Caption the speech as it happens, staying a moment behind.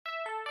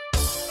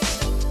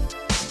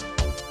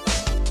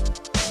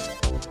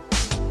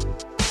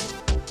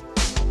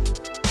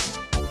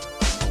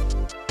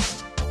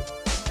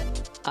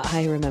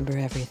I remember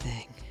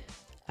everything.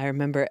 I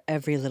remember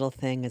every little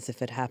thing as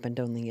if it happened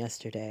only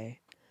yesterday.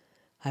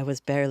 I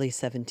was barely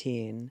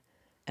 17,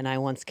 and I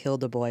once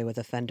killed a boy with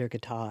a Fender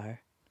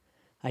guitar.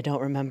 I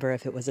don't remember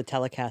if it was a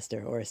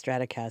Telecaster or a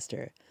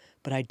Stratocaster,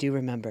 but I do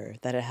remember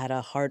that it had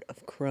a heart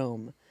of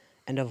chrome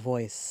and a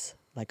voice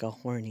like a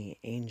horny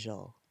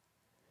angel.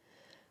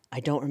 I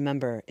don't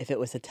remember if it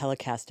was a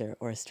Telecaster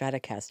or a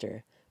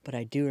Stratocaster, but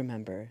I do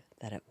remember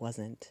that it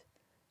wasn't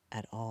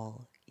at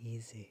all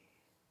easy.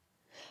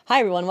 Hi,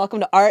 everyone. Welcome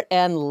to Art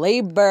and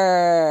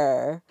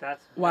Labor.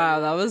 Wow,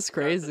 that was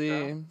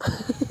crazy.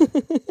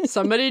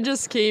 Somebody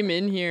just came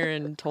in here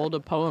and told a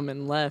poem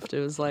and left. It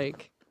was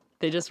like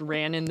they just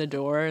ran in the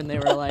door and they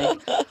were like,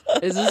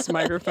 is this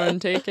microphone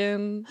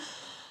taken?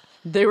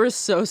 They were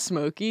so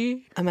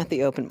smoky. I'm at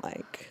the open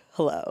mic.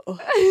 Hello.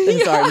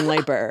 This is Art and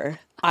Labor.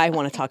 I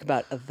want to talk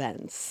about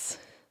events.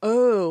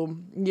 Oh,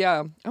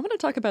 yeah. I want to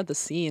talk about the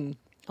scene.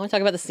 I want to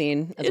talk about the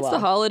scene as It's well. the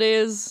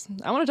holidays.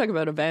 I want to talk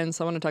about events.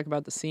 I want to talk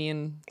about the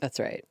scene. That's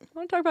right. I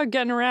want to talk about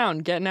getting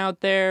around, getting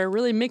out there,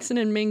 really mixing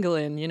and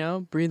mingling,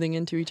 breathing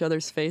into each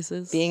other's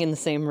faces. Being in the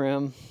same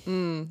room.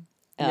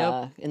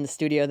 Yep. In the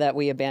studio that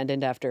we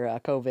abandoned after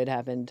COVID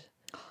happened.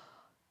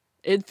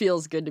 It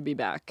feels good to be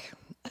back.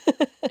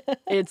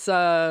 It's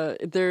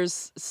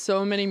there's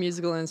so many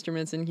musical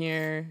instruments in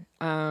here.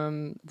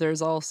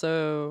 There's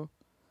also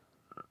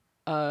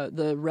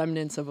the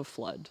remnants of a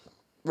flood.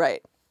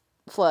 Right.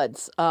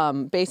 Floods,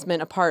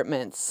 basement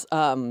apartments,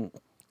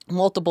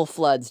 multiple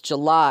floods,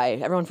 July.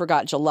 Everyone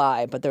forgot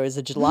July, but there was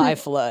a July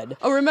flood.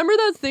 Oh, remember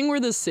that thing where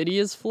the city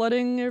is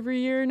flooding every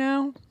year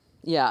now?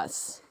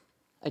 Yes,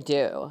 I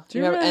do. Do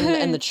you Remember, and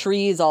remember- the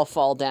trees all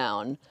fall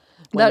down.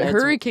 when That there's-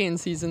 hurricane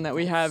season that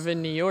we have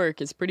in New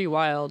York is pretty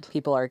wild.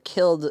 People are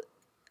killed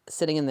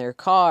sitting in their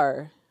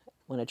car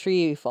when a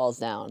tree falls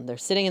down. They're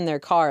sitting in their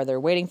car. They're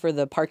waiting for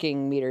the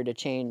parking meter to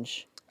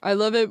change. I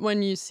love it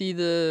when you see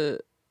the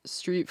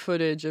street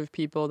footage of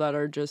people that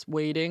are just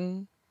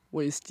wading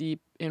waist deep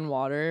in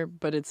water,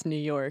 but it's New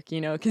York,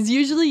 because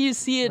usually you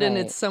see it and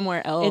Right. it's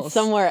somewhere else. It's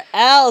somewhere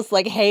else,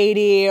 like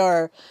Haiti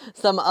or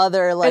some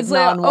other It's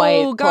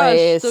non-white oh gosh,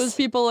 place. those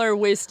people are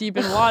waist deep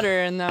in water,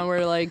 and now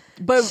we're like,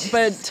 but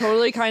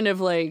totally kind of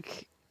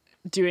like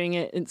doing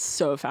it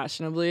so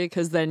fashionably,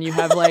 because then you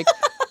have like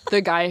the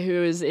guy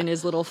who is in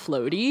his little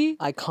floaty.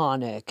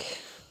 Iconic.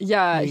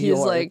 Yeah, New he's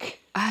York.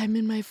 like, I'm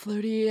in my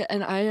floaty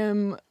and I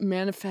am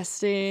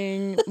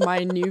manifesting my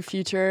new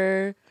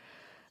future.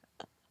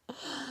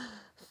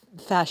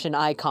 Fashion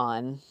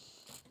icon.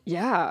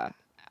 Yeah.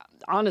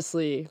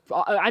 Honestly,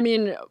 I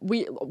mean,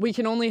 we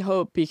can only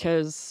hope,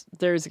 because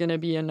there's going to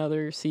be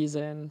another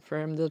season for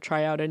him to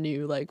try out a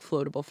new like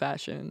floatable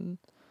fashion.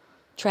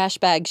 Trash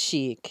bag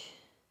chic.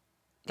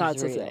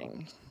 That's a real.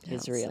 thing. Yeah,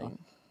 It's a real. thing.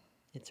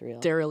 It's real.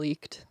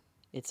 Derelict.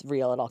 It's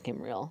real. It all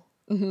came real.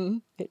 Mm-hmm.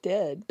 It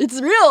did.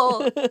 It's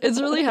real. It's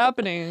really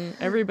happening.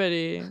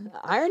 Everybody.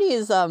 Irony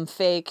is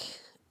fake.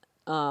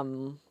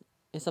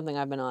 Is something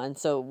I've been on.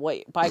 So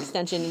wait, by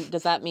extension,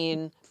 does that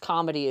mean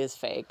comedy is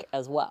fake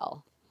as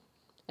well?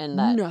 And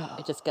that No.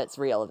 it just gets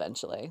real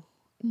eventually.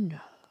 No.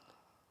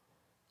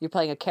 You're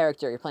playing a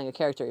character. You're playing a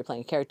character. You're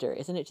playing a character.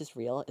 Isn't it just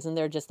real? Isn't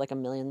there just like a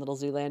million little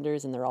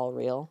Zoolanders and they're all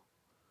real?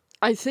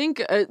 I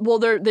think,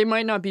 they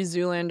might not be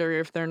Zoolander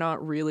if they're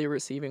not really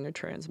receiving a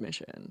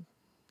transmission.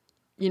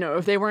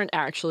 If they weren't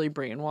actually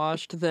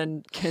brainwashed,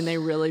 then can they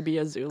really be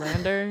a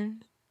Zoolander?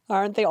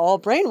 Aren't they all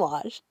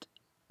brainwashed?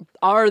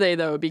 Are they,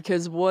 though?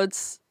 Because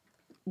what's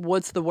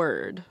the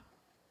word?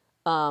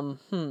 The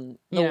You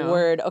know.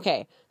 word.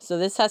 Okay, so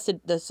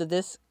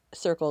this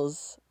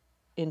circles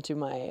into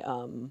my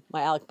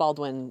my Alec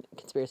Baldwin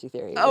conspiracy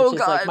theory, Oh, which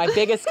is like God. my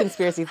biggest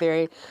conspiracy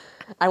theory.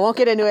 I won't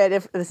get into it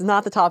if this is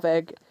not the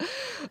topic.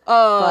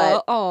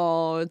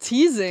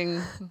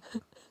 Teasing.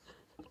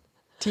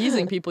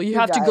 Teasing people. You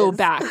have to go guys.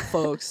 back,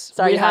 folks.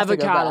 Sorry, we you have have to a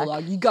go back.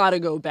 catalog. You gotta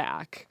go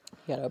back.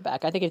 You gotta go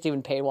back. I think it's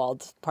even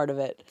paywalled. Part of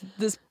it.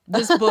 This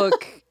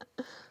book,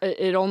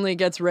 it only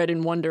gets read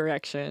in one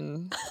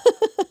direction.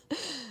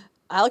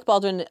 Alec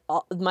Baldwin.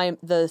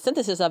 The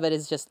synthesis of it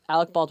is just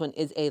Alec Baldwin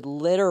is a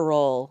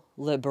literal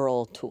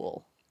liberal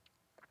tool.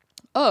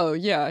 Oh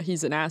yeah,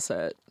 he's an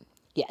asset.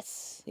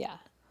 Yes. Yeah.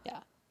 Yeah.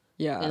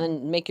 Yeah. And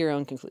then make your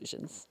own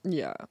conclusions.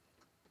 Yeah.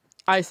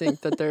 I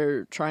think that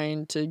they're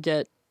trying to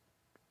get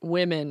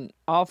women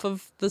off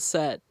of the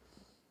set.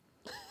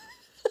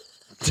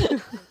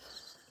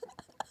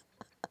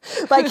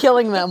 By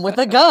killing them with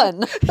a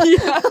gun.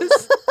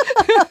 Yes.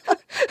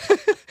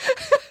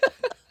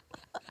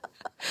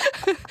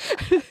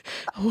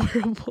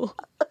 Horrible.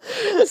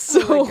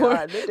 So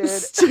God, dude.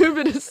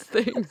 stupidest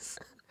things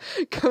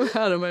come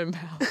out of my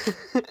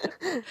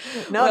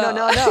mouth. No.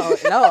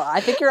 I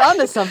think you're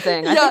onto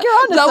something. I think you're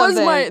onto that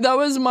something.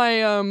 was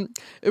my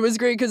it was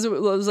great because it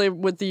was like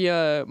with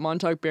the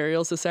Montauk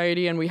Burial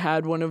Society, and we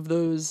had one of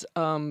those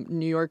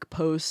New York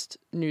Post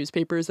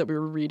newspapers that we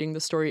were reading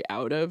the story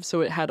out of,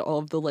 so it had all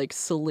of the like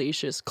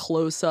salacious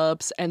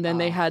close-ups, and then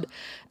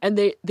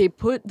they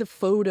put the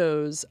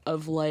photos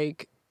of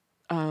like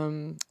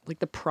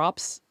the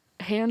props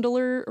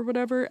handler or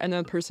whatever, and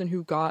then the person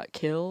who got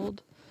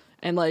killed.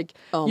 And like,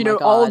 Oh you my know,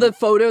 all God. the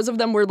photos of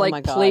them were my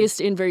like God. placed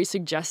in very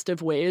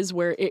suggestive ways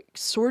where it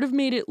sort of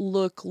made it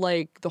look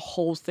like the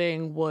whole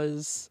thing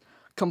was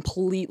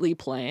completely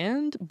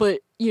planned, but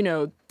you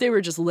know, they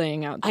were just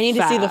laying out the I need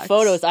to see the facts.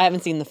 photos. I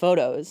haven't seen the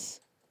photos.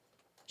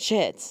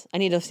 Shit. I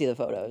need to see the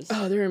photos.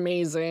 Oh, they're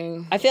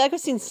amazing. I feel like I've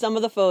seen some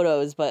of the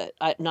photos, but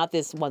not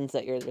this ones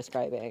that you're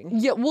describing.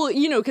 Yeah, well,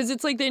 you know, because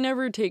it's like they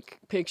never take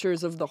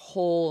pictures of the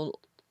whole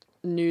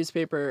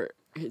newspaper.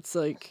 It's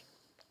like,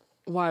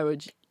 why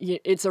would you?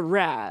 It's a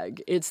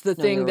rag. It's the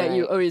thing you're that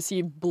you right. always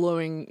see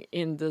blowing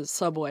in the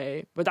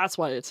subway, but that's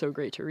why it's so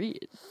great to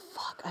read.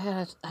 Fuck,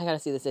 I gotta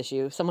see this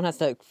issue. Someone has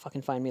to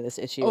fucking find me this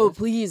issue. Oh,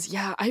 please.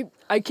 Yeah,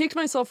 I kicked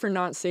myself for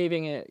not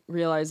saving it,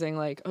 realizing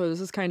like, oh, this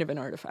is kind of an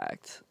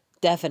artifact.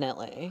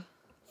 Definitely.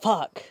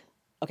 Fuck.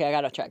 Okay, I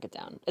gotta track it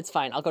down. It's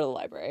fine. I'll go to the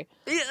library.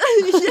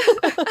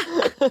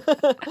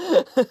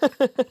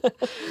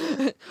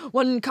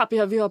 One copy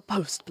of your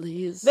post,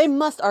 please. They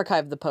must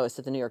archive the post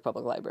at the New York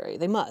Public Library.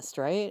 They must,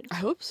 right? I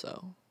hope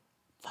so.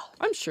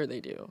 I'm sure they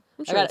do.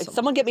 I'm I sure got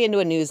someone get me into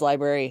a news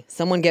library.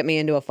 Someone get me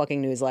into a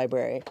fucking news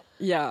library.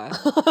 Yeah.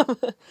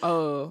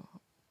 Oh,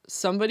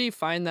 somebody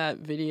find that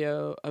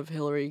video of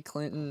Hillary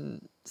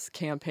Clinton's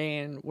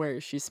campaign where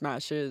she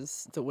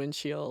smashes the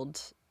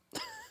windshield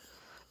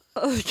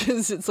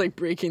because it's like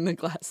breaking the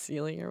glass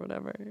ceiling or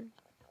whatever.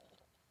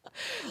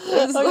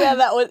 Oh yeah,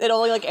 that was it.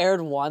 Only like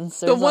aired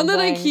once. Or The one that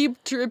I something.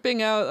 keep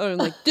tripping out on,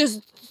 like,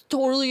 this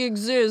totally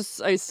exists.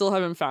 I still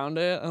haven't found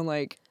it. I'm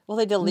like, Well,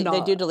 they delete.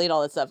 They do delete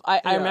all that stuff. I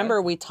Yeah. remember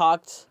we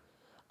talked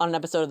on an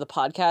episode of the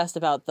podcast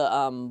about the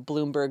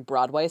Bloomberg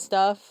Broadway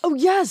stuff. oh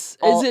yes,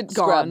 All is it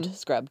gone?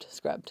 Scrubbed. Yeah,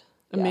 they're not-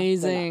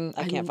 Amazing.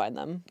 I can't find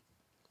them.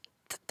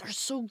 They're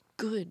so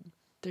good.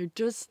 They're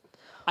just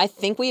I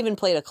think we even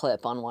played a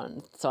clip on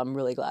one, so I'm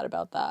really glad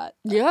about that.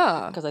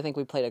 yeah. Because I think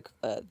we played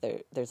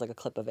there's like a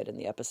clip of it in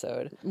the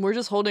episode. We're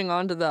just holding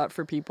on to that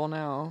for people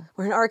now.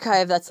 We're an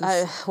archive.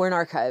 We're an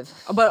archive.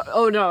 But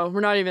oh no,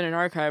 we're not even an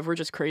archive. We're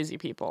just crazy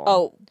people.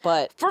 Oh,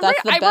 but for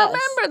that's real, the I best.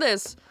 remember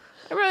this.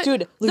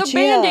 Dude, the Lucia.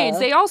 Band-Aids,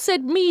 they all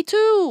said me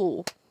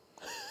too.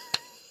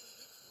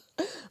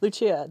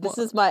 Lucia, this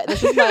is my.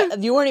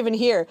 You weren't even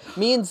here.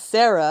 Me and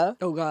Sarah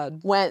Oh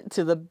God. went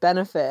to the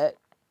benefit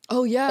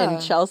Oh yeah.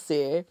 in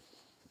Chelsea,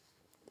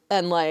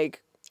 and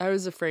like. I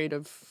was afraid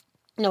of.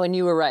 No, and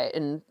you were right,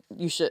 and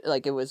you should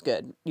like it was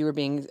good. You were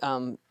being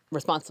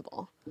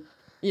responsible.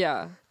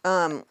 Yeah.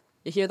 You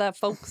hear that,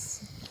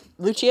 folks?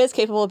 Lucia is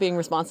capable of being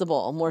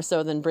responsible more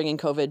so than bringing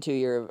COVID to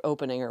your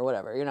opening or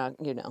whatever. You're not,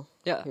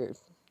 Yeah.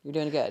 you're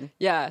doing good.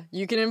 Yeah.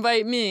 You can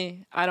invite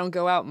me. I don't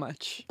go out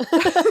much.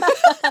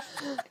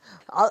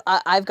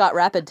 I've got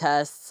rapid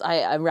tests.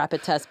 I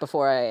rapid test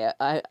before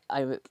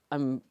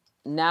I'm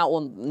now.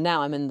 Well,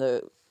 now I'm in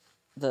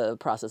the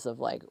process of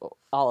like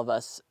all of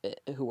us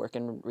who work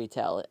in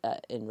retail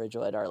in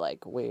Ridgewood are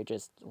like we'll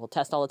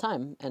test all the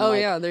time. And Oh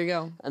like, yeah, there you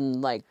go.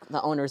 and like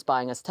the owner's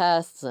buying us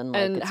tests and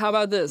like. And it's- how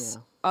about this?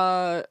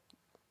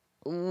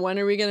 When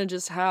are we gonna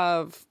just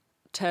have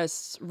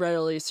tests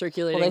readily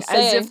circulating Well, they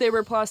as say- if they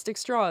were plastic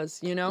straws?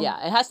 You know?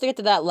 Yeah, it has to get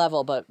to that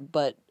level, but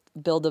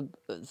Bill de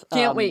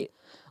Can't wait.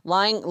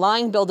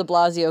 Lying Bill de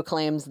Blasio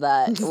claims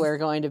that we're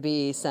going to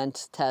be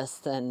sent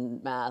tests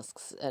and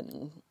masks,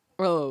 and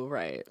Oh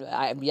right.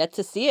 I've yet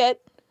to see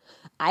it.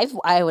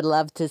 I would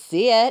love to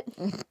see it.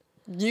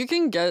 You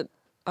can get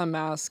a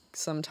mask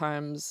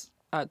sometimes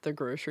at the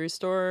grocery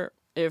store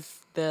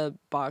if the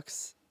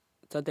box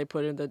that they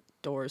put in the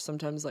door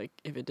sometimes like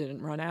if it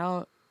didn't run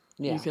out.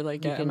 Yeah, You could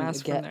like get a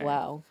mask from there.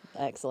 Wow,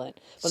 excellent.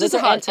 But just a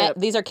hot tip.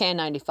 these are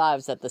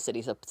KN95s that the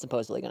city's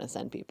supposedly going to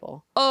send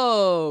people.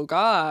 Oh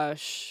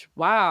gosh.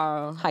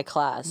 Wow. High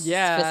class,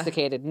 Yeah.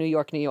 sophisticated, New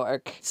York.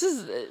 This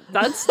is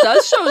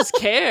that shows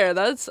care.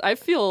 I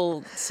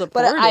feel But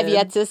supported. I've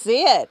yet to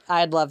see it.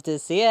 I'd love to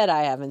see it.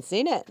 I haven't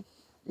seen it.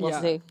 We'll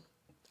Yeah. see.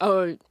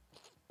 Oh,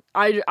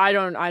 I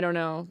don't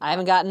know. I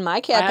haven't gotten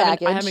my care I haven't,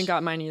 package. I haven't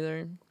got mine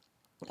either.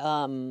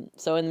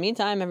 So in the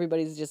meantime,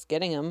 everybody's just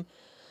getting them,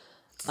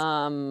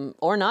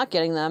 or not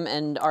getting them,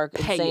 and are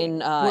insane.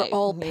 We're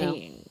all you know,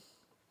 paying.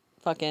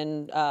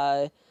 fucking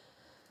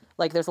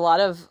like there's a lot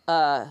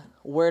of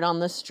word on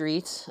the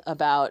street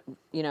about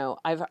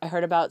I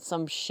heard about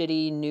some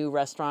shitty new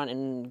restaurant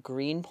in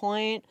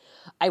Greenpoint.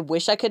 I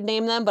wish I could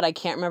name them, but I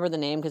can't remember the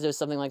name because it was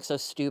something like so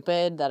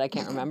stupid that I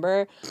can't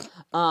remember.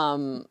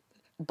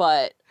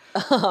 But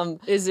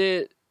Is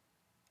it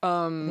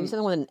maybe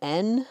something with an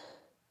N.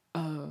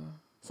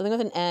 Something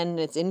with an N.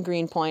 It's in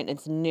Greenpoint.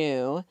 It's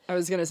new. I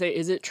was gonna say,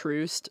 is it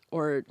Troost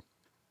or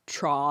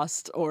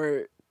Trost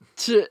or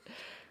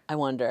I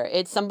wonder.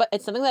 It's something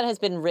that has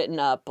been written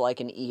up like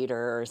an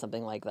Eater or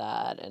something like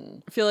that,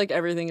 and I feel like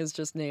everything is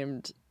just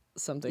named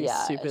something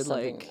yeah, stupid it's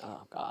something- like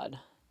oh god,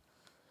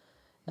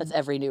 that's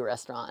every new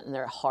restaurant, and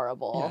they're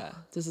horrible. yeah.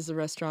 This is a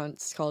restaurant.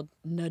 It's called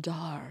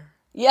Nadar.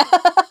 Yeah.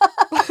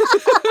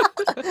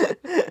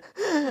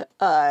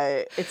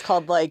 It's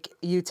called like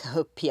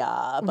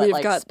Utopia, but We've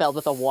like got spelled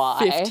with a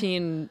Y.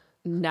 15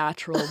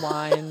 natural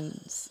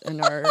wines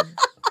in our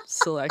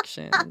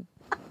selection.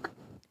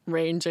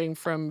 ranging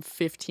from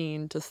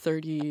 $15 to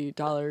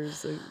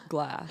 $30 a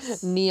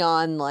glass.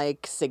 Neon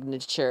like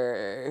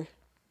signature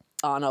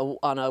on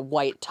a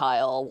white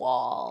tile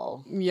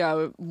wall.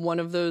 Yeah, one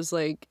of those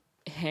like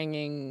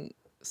hanging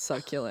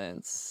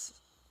succulents.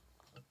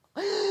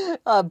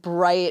 A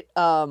bright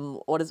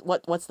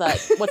what's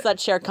that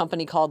chair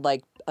company called,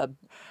 like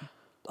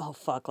oh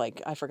fuck,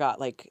 like I forgot,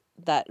 like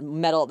that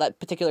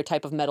particular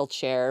type of metal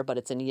chair, but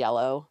it's in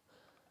yellow.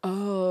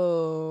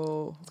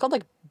 Oh. It's called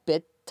like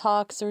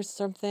Bitox or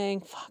something.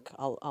 Fuck,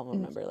 I'll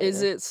remember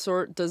later.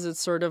 Does it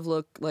sort of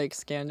look like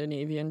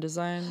Scandinavian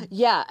design?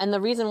 Yeah, and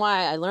the reason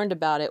why I learned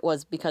about it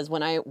was because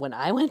when I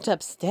went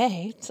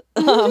upstate,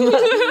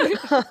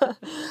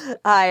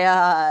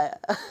 I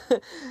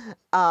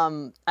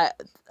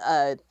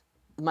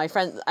my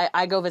friend,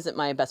 I go visit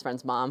my best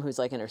friend's mom, who's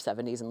like in her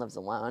 70s and lives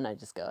alone. I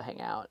just go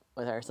hang out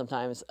with her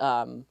sometimes.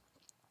 And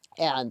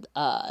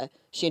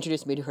she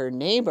introduced me to her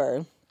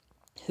neighbor,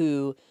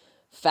 who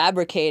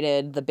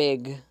fabricated the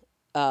big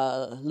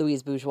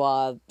Louise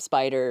Bourgeois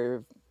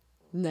spider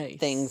Nice.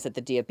 things at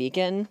the Dia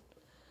Beacon.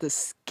 The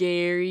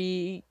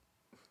scary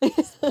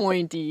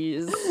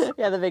pointies.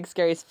 Yeah, the big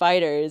scary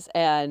spiders.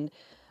 And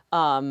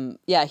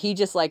yeah, he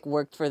just like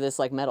worked for this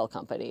like metal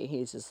company.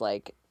 He's just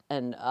like,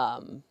 and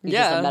he's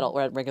just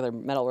a regular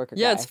metal worker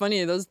Yeah, guy. it's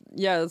funny.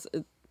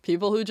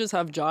 People who just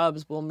have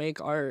jobs will make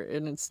art,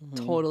 and it's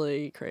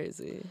totally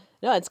crazy.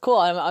 No, it's cool.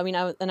 I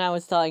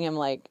was telling him,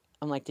 like,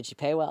 I'm like, did she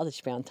pay well? Did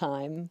she pay on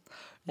time?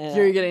 And,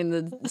 You're getting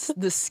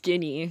the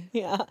skinny.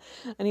 yeah.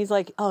 And he's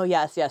like, oh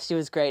yes, she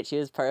was great. She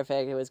was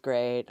perfect. It was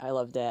great. I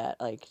loved it.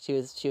 Like she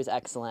was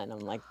excellent. I'm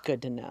like,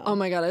 good to know. Oh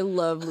my God, I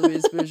love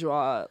Louise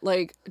Bourgeois.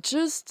 Like,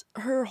 just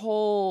her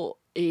whole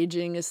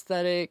aging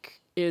aesthetic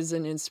is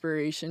an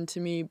inspiration to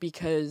me,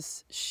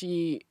 because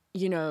she,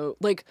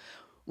 like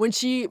when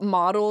she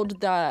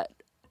modeled that,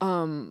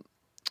 looked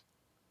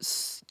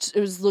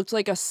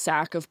like a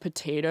sack of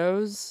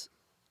potatoes,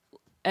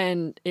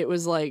 and it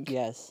was like,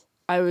 Yes.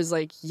 I was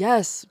like,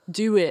 yes,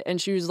 do it.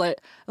 And she was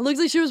like, it looks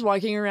like she was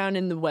walking around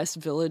in the West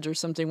Village or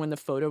something when the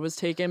photo was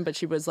taken, but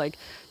she was like,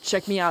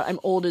 check me out, I'm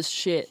old as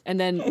shit. And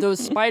then those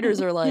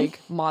spiders are like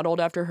modeled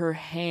after her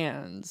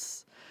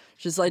hands.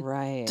 She's like,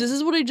 right. This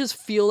is what I just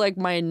feel like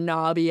my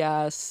knobby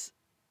ass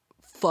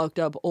fucked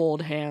up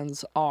old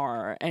hands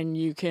are, and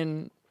you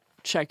can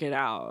check it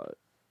out.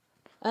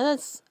 And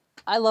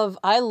I love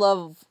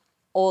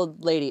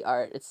old lady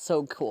art. It's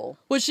so cool.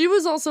 Well, she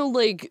was also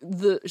like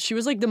the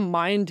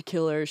mind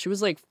killer. She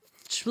was like,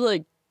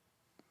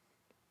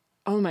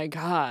 oh my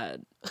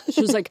God.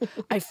 She was like,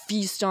 I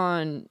feast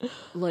on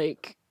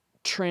like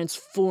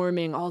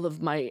transforming all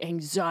of my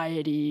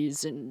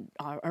anxieties and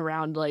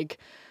around like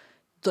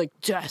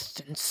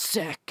death and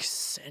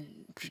sex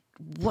and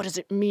what does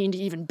it mean to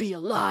even be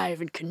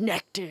alive and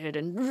connected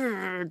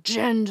and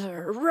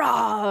gender,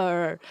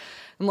 rawr.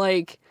 I'm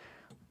like,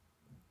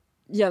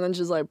 yeah, then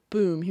she's like,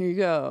 boom, here you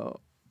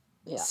go.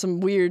 Yeah. Some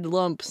weird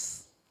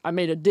lumps. I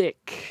made a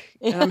dick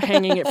and I'm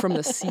hanging it from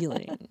the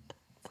ceiling.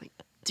 It's like,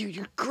 dude,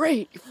 you're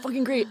great. You're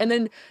fucking great. And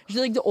then she's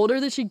like, the older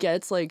that she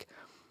gets, like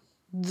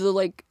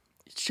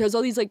she has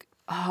all these like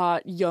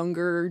hot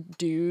younger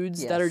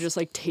dudes that are just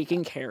like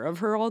taking care of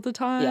her all the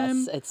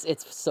time. Yes,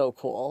 it's so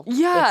cool.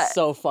 Yeah. It's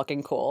so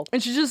fucking cool.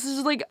 And she just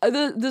is like,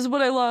 this is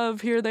what I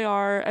love. Here they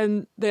are.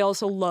 And they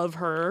also love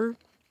her.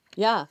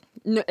 Yeah.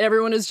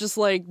 Everyone is just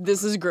like,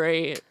 this is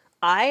great.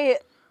 I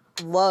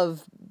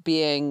love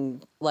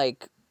being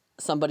like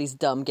somebody's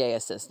dumb gay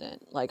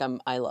assistant. Like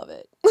I love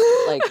it.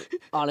 Like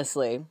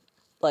honestly,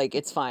 like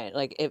it's fine.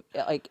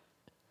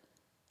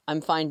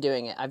 I'm fine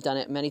doing it. I've done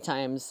it many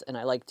times and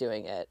I like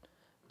doing it.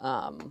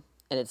 And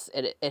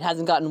it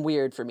hasn't gotten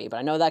weird for me, but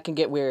I know that can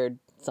get weird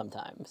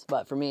sometimes.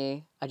 But for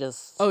me, I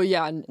just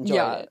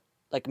enjoy it.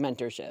 Like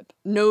mentorship.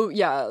 No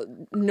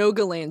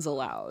Ghislaines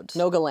allowed.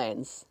 No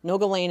Ghislaines. No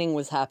Ghislaining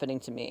was happening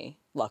to me,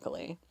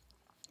 luckily.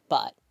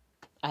 But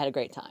I had a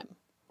great time.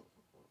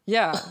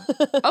 Yeah.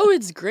 Oh,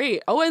 it's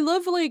great. Oh, I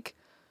love like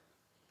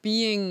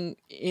being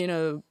in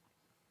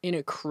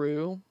a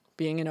crew,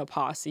 being in a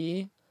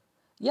posse.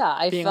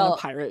 Yeah, being on a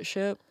pirate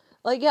ship.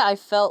 Like, yeah, I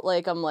felt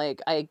like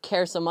I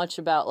care so much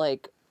about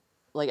like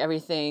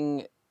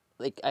everything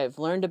like I've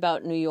learned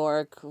about New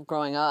York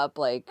growing up.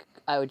 Like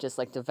I would just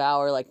like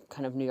devour like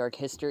kind of New York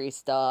history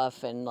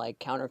stuff and like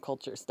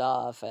counterculture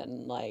stuff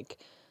and like.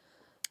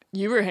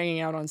 You were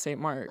hanging out on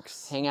St.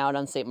 Mark's. Hang out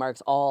on St.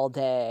 Mark's all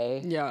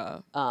day. Yeah.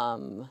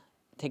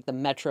 Take the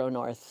Metro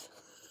North.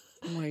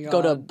 Oh my God.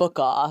 Go to Book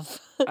Off.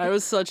 I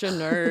was such a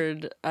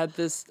nerd at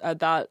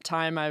that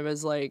time. I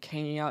was like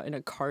hanging out in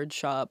a card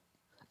shop.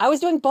 I was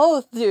doing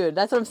both, dude.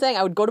 That's what I'm saying.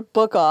 I would go to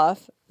Book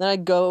Off, then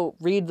I'd go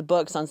read the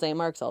books on St.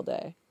 Mark's all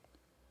day.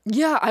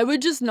 Yeah, I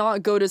would just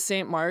not go to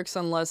St. Mark's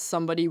unless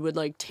somebody would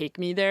like take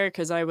me there,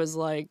 because I was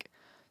like,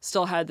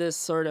 still had this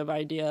sort of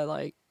idea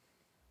like,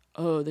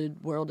 oh, the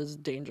world is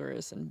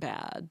dangerous and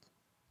bad.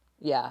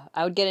 Yeah,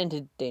 I would get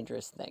into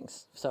dangerous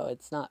things, so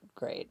it's not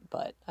great.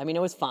 But I mean,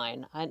 it was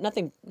fine.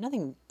 Nothing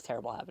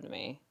terrible happened to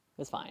me. It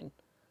was fine.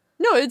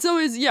 No, it's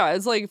always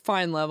it's like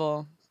fine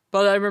level.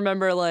 But I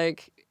remember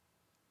like,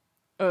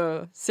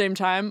 same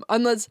time.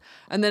 Unless,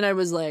 and then I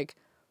was like,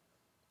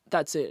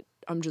 that's it.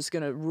 I'm just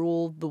gonna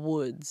rule the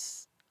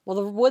woods. Well,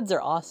 the woods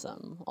are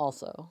awesome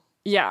also.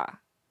 Yeah.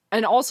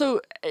 And also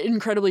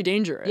incredibly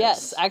dangerous.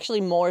 Yes,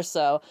 actually more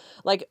so.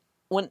 Like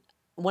when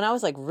I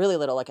was like really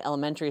little, like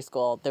elementary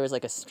school, there was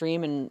like a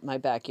stream in my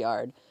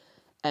backyard,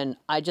 and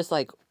I just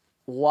like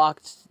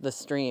walked the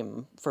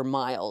stream for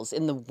miles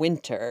in the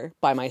winter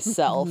by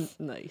myself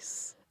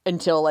Nice.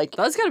 until like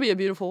That's gotta be a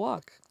beautiful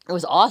walk. it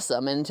was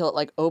awesome until it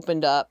like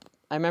opened up.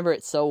 I remember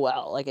it so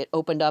well. Like it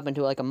opened up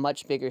into like a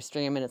much bigger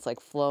stream and it's like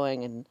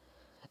flowing and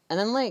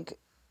then like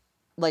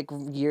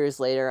years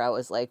later I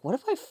was like, what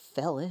if I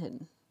fell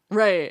in?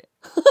 Right.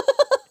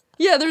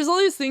 Yeah, there's all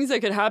these things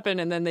that could happen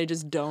and then they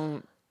just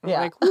don't. I'm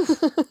Yeah. like,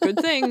 oof, good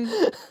thing.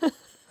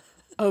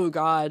 Oh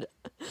God.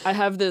 I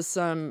have this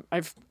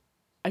I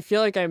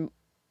feel like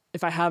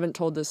if I haven't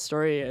told this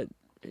story, it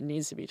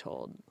needs to be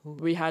told. Ooh.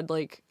 We had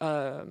like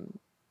when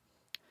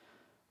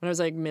I was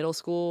like middle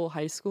school,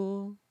 high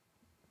school,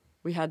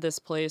 we had this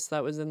place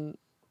that was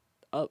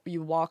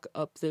you walk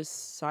up this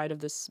side of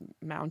this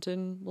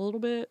mountain a little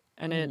bit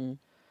and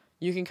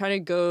you can kind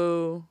of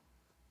go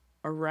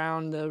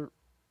around the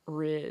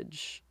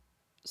ridge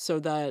so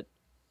that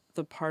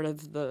the part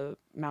of the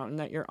mountain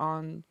that you're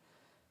on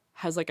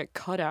has like a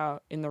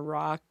cutout in the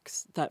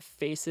rocks that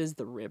faces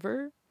the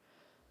river.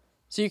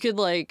 So you could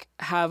like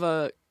have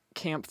a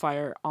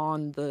campfire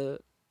on the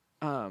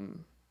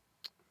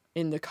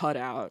in the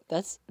cutout.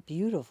 That's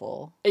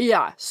beautiful.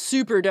 Yeah,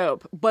 super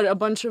dope. But a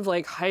bunch of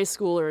like high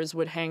schoolers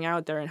would hang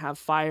out there and have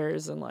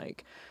fires and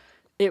like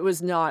it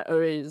was not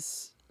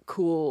always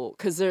cool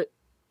cuz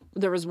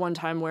there was one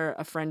time where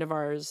a friend of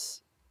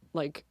ours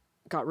like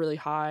got really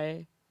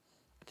high.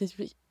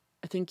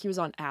 I think he was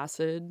on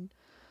acid.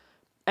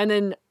 And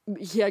then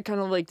he had kind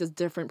of like this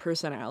different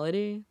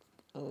personality.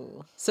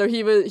 Oh. So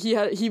he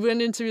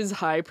went into his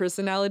high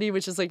personality,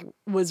 which is like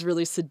was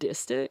really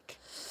sadistic.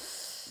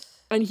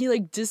 And he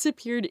like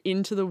disappeared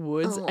into the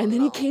woods and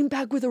then he came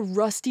back with a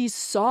rusty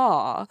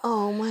saw.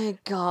 Oh my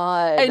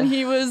God. And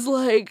he was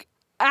like,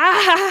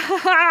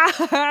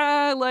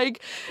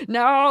 like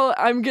now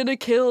I'm gonna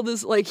kill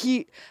this. Like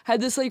he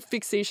had this like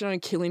fixation on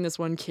killing this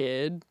one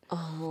kid.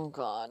 Oh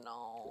God,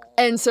 no.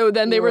 And so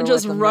then they You were were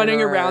just with the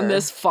running around murderer.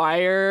 this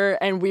fire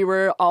and we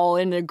were all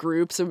in a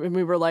group. So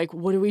we were like,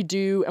 what do we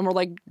do? And we're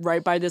like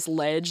right by this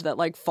ledge that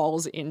like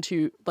falls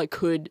into like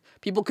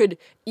people could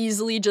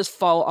easily just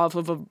fall off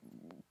of a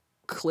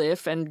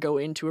cliff and go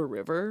into a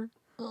river.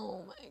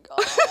 Oh my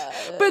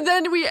God. But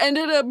then we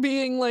ended up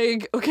being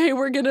like, okay,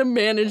 we're gonna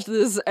manage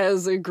this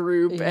as a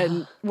group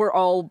and we're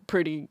all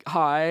pretty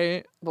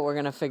high. But we're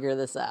gonna figure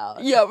this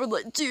out. Yeah, we're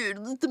like, dude,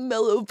 let the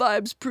mellow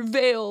vibes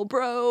prevail,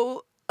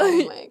 bro.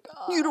 Oh my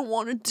God. You don't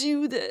want to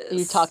do this.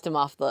 You talked him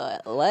off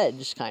the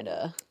ledge, kind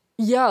of.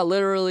 Yeah,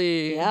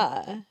 literally.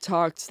 Yeah.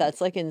 Talked.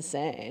 That's like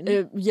insane.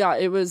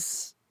 It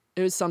was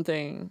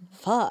something.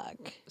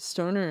 Fuck.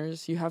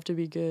 Stoners, you have to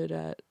be good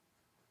at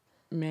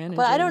managing.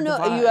 But I don't know.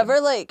 the Are you vibe. ever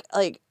like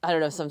I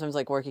don't know. Sometimes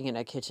like working in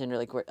a kitchen or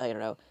like I don't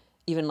know.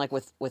 Even like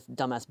with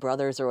dumbass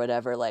brothers or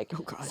whatever. Like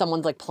God.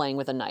 someone's like playing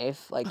with a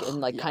knife, like and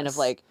like kind of Yes.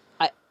 like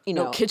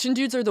No, kitchen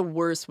dudes are the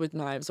worst with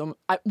knives.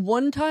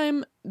 One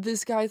time,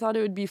 this guy thought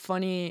it would be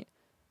funny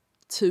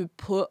to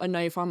put a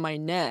knife on my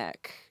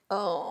neck.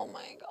 Oh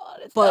my God,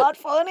 it's But- not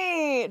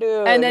funny,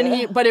 dude. And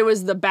then but it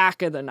was the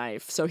back of the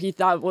knife. So he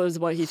thought was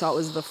what he thought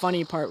was the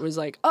funny part was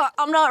like,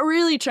 I'm not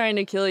really trying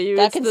to kill you.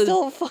 that It's can the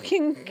still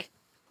fucking.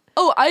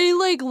 Oh, I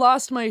like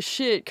lost my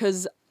shit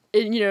because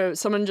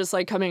someone just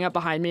like coming up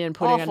behind me and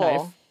putting Awful. a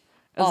knife.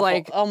 I was Awful.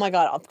 like, oh my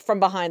God, from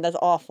behind, that's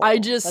awful. I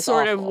just That's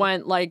sort of awful.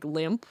 went like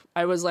limp.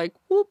 I was like,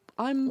 whoop,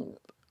 I'm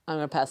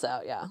gonna pass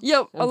out. Yeah.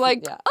 yep. I'm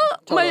like, yeah,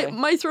 my totally.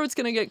 my throat's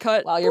gonna get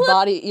cut. Wow, your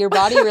body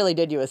really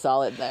did you a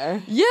solid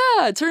there.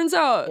 Yeah, it turns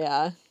out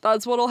Yeah.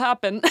 that's what'll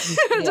happen.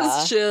 Yeah.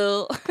 Just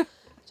chill.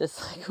 Just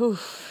like,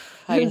 oof.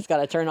 I just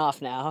gotta turn off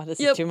now. This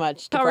Yep. is too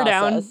much to Power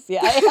down. process.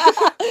 Yeah.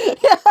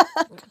 Yeah.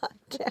 God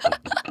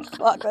damn.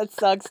 Fuck, that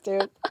sucks,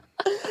 dude.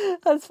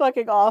 That's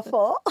fucking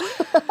awful.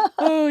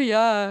 Oh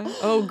yeah.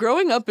 Oh,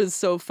 growing up is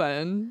so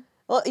fun.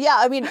 Well, yeah,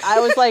 I mean, I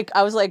was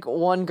like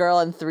one girl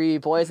and 3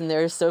 boys, and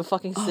they're so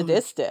fucking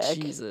sadistic.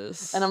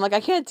 Jesus. And I'm like,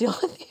 I can't deal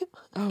with you.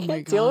 oh I my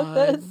can't deal with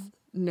this.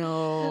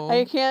 No.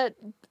 I can't.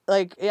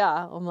 Like,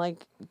 yeah. I'm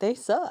like, they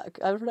suck.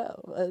 I don't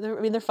know. I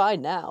mean, they're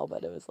fine now,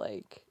 but it was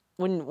like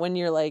when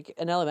you're like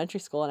in elementary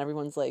school and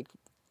everyone's like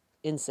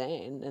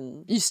insane,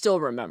 and You still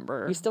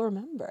remember. you still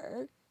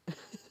remember.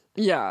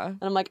 Yeah. And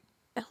I'm like,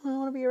 I don't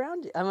want to be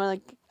around you. I'm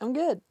like, I'm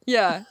good.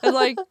 Yeah. And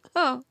like,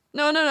 oh,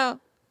 no.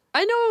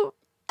 I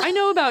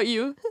know about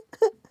you.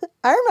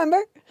 I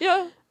remember.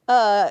 Yeah.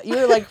 You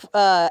were like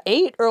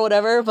 8 or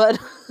whatever, but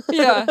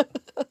Yeah.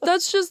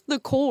 That's just the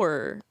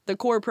core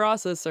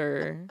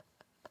processor.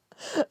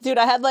 dude,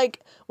 I had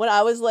like when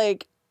I was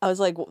like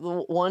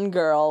one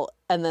girl,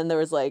 and then there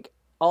was like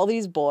all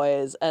these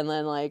boys, and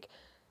then like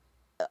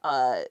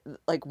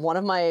one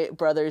of my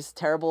brother's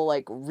terrible,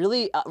 like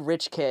really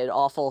rich kid,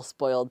 awful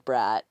spoiled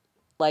brat,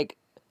 like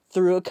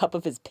threw a cup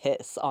of his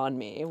piss on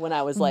me when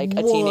I was like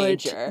a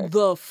teenager. What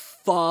the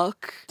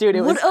fuck? Dude,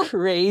 it was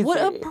crazy. What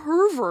a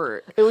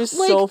pervert. It was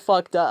like, so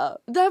fucked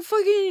up. That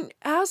fucking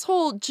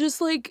asshole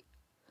just like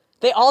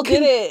they all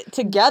did it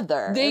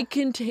together.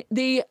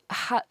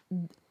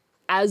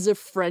 As a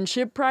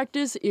friendship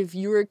practice, if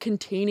you were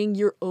containing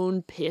your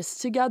own piss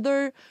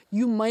together,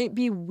 you might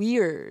be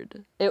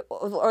weird.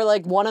 Or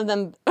like one of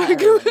them, I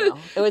don't know.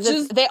 It was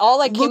just, they all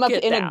like came up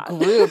in a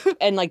group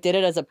and like did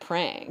it as a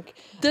prank.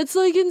 That's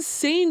like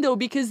insane though,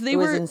 because it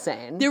was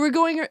insane. They were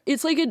going.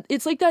 It's like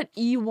that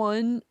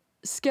E1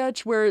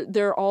 sketch where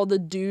they're all the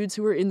dudes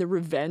who are in the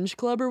Revenge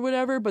Club or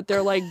whatever, but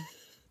they're like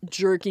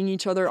jerking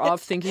each other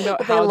off, thinking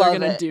about how they're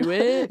gonna do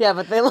it. Yeah,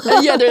 but they're like,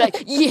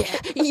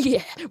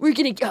 we're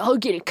gonna I'll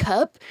get a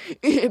cup,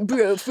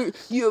 bro.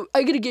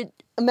 I gotta get.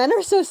 Men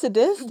are so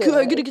sadistic.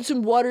 I gotta get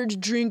some water to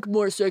drink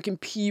more so I can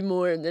pee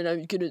more, and then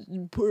I'm gonna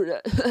pour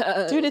it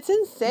out. Dude, it's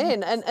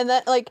insane, and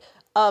that like,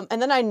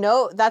 and then I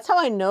know that's how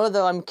I know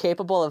though I'm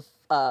capable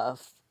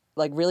of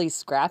like really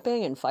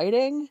scrapping and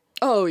fighting.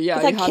 Oh yeah,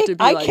 I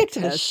kicked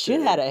the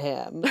shit out of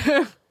him.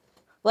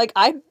 Like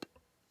I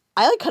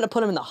like kind of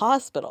put him in the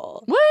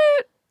hospital.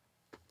 What?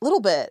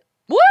 Little bit.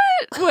 What?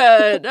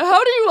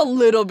 How do you a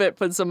little bit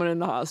put someone in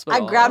the hospital?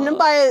 I grabbed him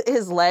by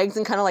his legs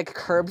and kind of like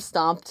curb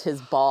stomped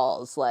his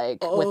balls, like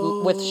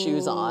with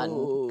shoes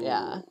on.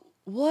 Yeah.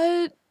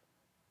 What?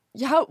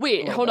 Yeah.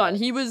 Wait. Hold on.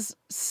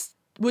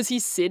 Was he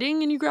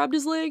sitting and you grabbed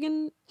his leg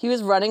and he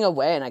was running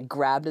away and I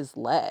grabbed his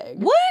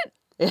leg. What?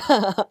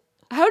 Yeah.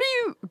 How do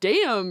you?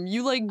 Damn.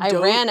 You like. I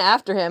ran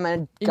after him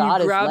and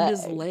got grabbed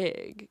his his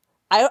leg.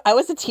 I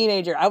was a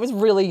teenager. I was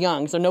really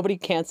young, so nobody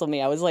canceled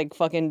me. I was like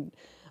fucking,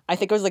 I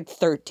think I was like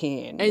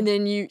 13. And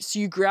then you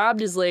grabbed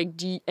his leg,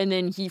 and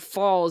then he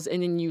falls,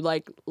 and then you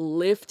like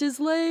lift his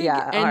leg.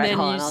 Yeah, and then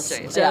I'll show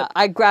you. Yeah,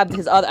 I grabbed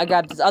his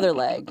other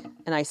leg,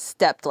 and I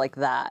stepped like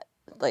that.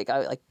 Like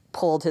I like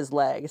pulled his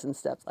legs and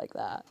stepped like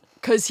that.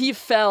 Cause he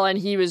fell and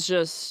he was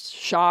just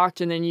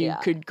shocked, and then you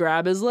could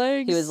grab his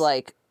legs. He was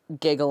like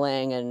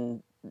giggling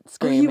and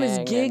screaming. Oh, he was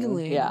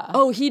giggling. Yeah.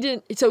 Oh, he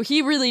didn't. So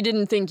he really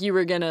didn't think you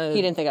were gonna.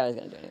 He didn't think I was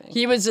gonna do anything.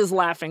 He was just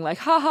laughing, like,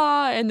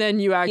 haha, and then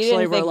you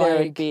actually were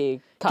like,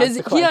 because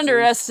he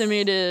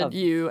underestimated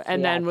you,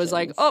 and then was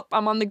like, oh,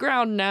 I'm on the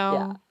ground now.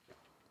 Yeah.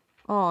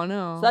 Oh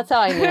no. So that's how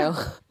I knew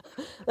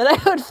that I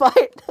would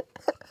fight.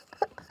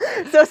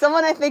 So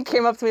someone I think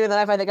came up to me with a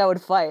knife. I think I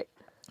would fight.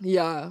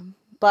 Yeah.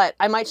 But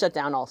I might shut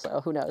down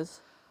also. Who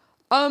knows?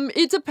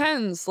 It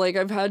depends. Like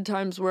I've had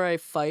times where I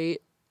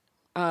fight.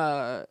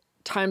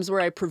 Times where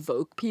I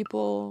provoke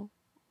people.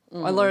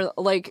 I learn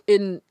like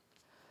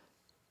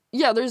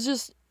there's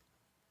just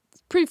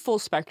pretty full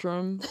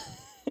spectrum.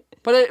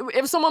 But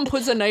if someone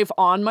puts a knife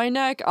on my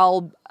neck,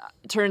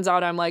 turns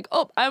out I'm like,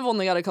 oh, I've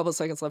only got a couple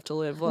seconds left to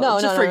live. Well,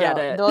 just forget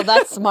it. No,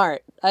 that's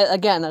smart.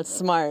 That's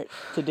smart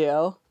to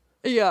do.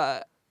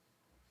 Yeah.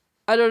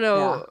 I don't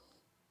know. Yeah.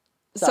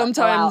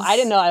 Sometimes wow. I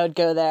didn't know I would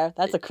go there.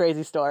 That's a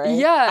crazy story.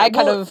 Yeah.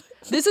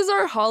 This is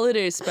our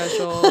holiday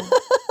special.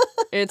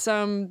 It's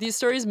these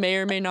stories may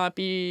or may not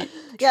be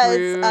yeah,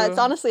 true. It's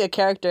honestly a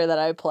character that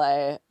I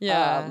play.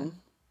 Yeah.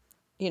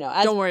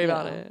 Don't worry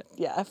about it.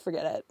 Yeah,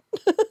 forget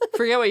it.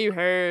 Forget what you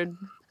heard.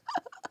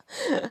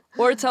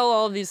 Or tell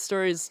all of these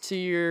stories to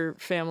your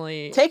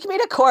family. Take me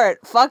to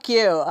court. Fuck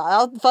you.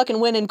 I'll fucking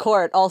win in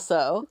court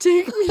also.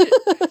 Take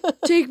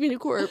me to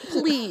court,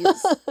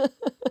 please.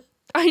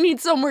 I need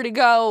somewhere to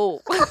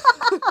go.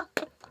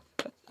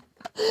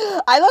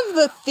 I love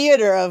the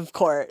theater of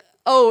court.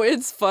 Oh,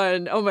 it's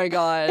fun. Oh my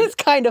god. It's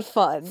kind of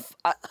fun.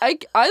 I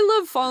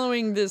love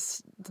following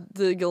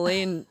the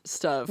Ghislaine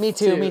stuff. Me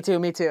too.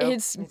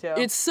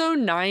 It's so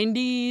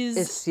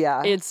 90s.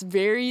 It's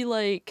very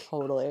like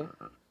totally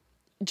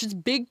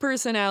just big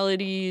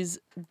personalities,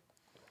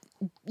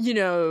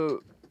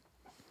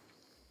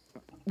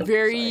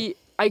 very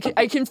I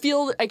can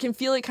feel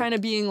it kind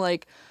of being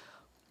like,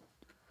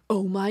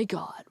 oh my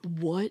god,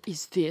 what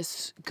is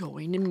this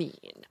going to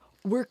mean?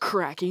 We're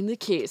cracking the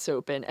case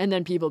open, and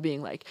then people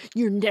being like,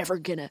 they're never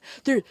gonna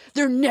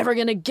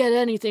get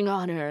anything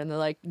on her, and they're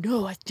like,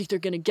 no, I think they're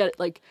gonna get it.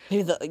 Like,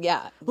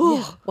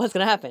 what's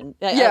gonna happen?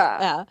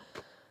 Yeah.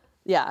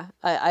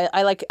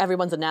 I like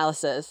everyone's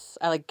analysis.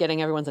 I like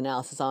getting everyone's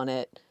analysis on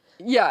it.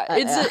 Yeah,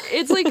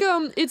 it's like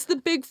it's the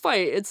big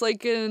fight. It's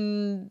like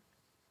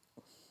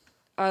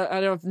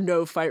I don't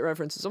know fight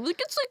references. I'm like,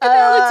 it's like an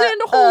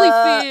Alexander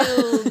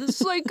Holyfield.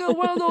 It's like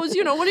one of those,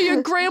 one of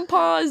your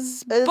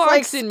grandpa's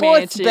boxing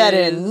like sports matches.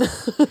 Betting.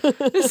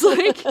 It's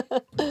like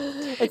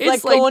it's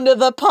like going to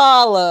the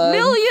parlor.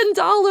 $1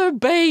 million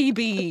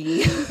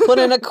baby. Put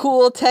in a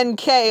cool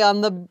 10K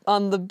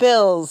on the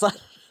bills.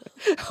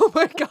 Oh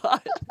my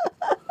god.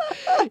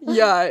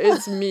 Yeah,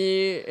 it's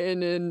me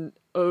in an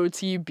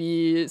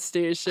OTB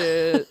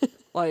station,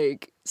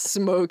 like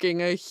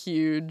smoking a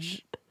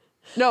huge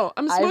No,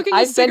 I'm smoking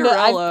I've a been to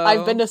cigarello.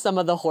 I've been to some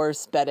of the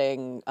horse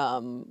betting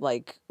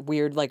like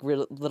weird like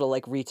little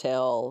like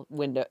retail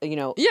window, you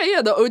know.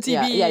 Yeah, the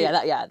OTB.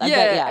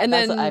 And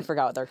then I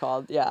forgot what they're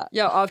called. Yeah.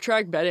 Yeah,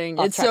 off-track betting.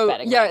 It's Off-track so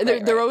betting, yeah, right,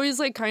 they're right. always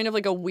like kind of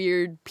like a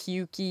weird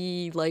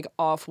pukey like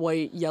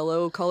off-white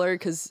yellow color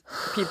because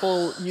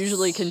people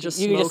usually can just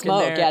You smoke can just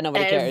smoke. in there. Yeah,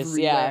 nobody cares.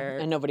 Yeah, everywhere.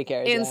 and nobody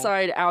cares. Yeah.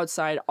 Inside,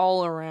 outside,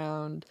 all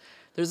around.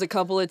 There's a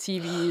couple of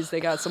TVs. They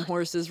got some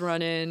horses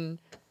running.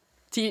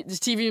 The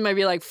TV might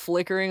be like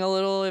flickering a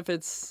little if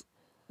it's.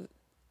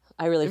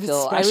 I really if it's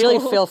feel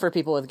special. for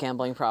people with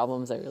gambling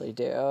problems. I really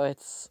do.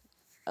 It's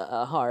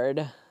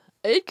hard.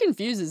 It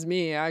confuses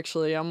me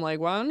actually. I'm like,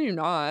 why don't you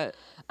not?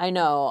 I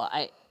know.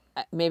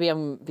 Maybe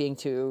I'm being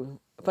too,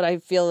 but I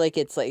feel like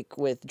it's like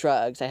with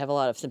drugs. I have a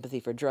lot of sympathy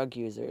for drug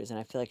users, and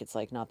I feel like it's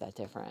like not that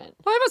different.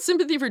 Well, I have a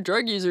sympathy for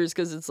drug users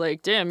because it's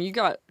like, damn, you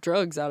got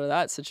drugs out of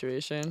that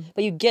situation.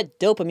 But you get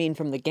dopamine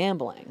from the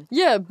gambling.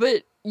 Yeah,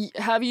 but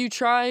have you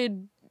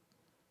tried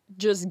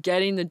just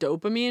getting the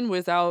dopamine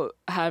without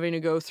having to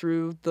go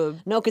through the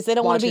No, because they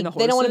don't want to be. watching the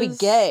They don't want to be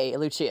horses? gay,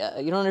 Lucia.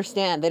 You don't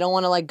understand. They don't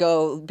want to like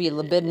go be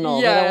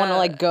libidinal. They don't want to Yeah.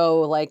 like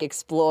go like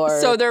explore.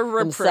 So they're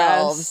themselves.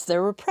 repressed.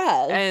 They're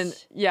repressed. And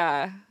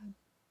yeah,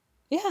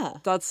 yeah,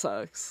 that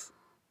sucks.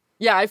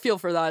 Yeah, I feel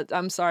for that.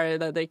 I'm sorry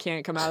that they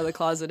can't come out of the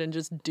closet and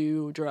just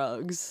do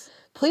drugs.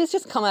 please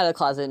just come out of the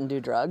closet and do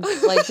drugs.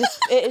 Like just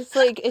it's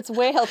like it's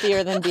way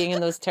healthier than being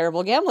in those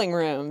terrible gambling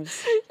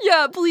rooms.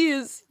 Yeah,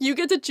 please. You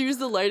get to choose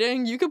the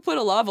lighting. You could put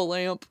a lava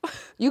lamp.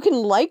 You can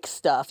like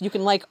stuff. You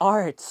can like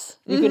arts.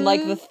 You can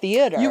like the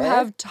theater. You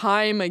have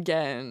time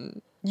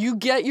again. You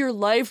get your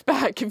life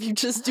back if you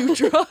just do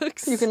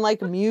drugs. You can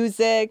like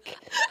music.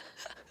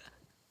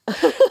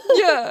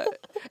 Yeah.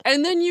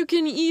 And then you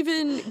can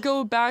even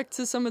go back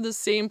to some of the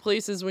same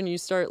places when you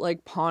start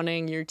like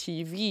pawning your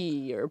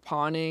TV or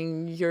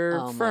pawning your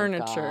Oh my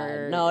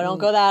furniture. God. No, don't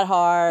go that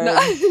hard.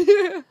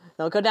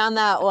 Don't go down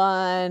that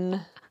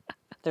one.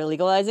 They're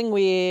legalizing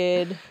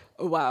weed.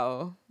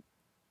 Wow.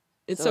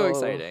 It's so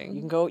exciting.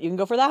 You can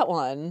go for that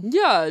one.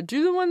 Yeah,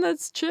 do the one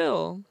that's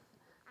chill.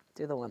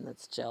 Do the one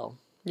that's chill.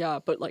 Yeah,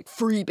 but like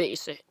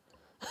freebase it.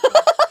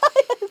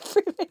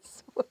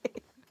 Freebase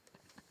weed.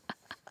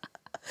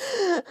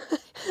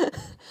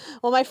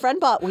 Well, my friend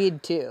bought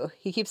weed too.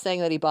 He keeps saying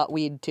that he bought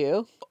weed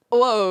too.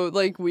 Whoa,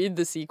 like Weed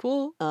the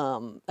sequel?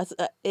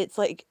 It's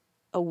like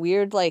a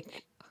weird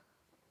like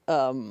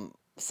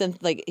synth,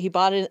 like he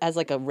bought it as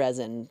like a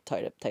resin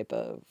type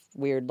of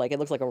weird, like it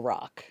looks like a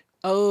rock.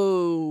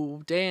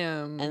 Oh,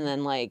 damn. And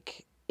then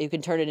like you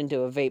can turn it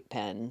into a vape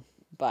pen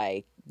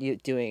by you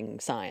doing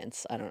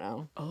science. I don't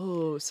know.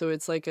 Oh, so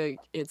it's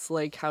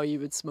like how you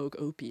would smoke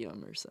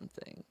opium or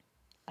something.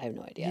 I have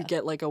no idea. You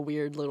get like a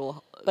weird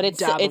little But it's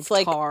dab it's of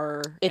like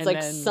tar. it's and like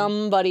then-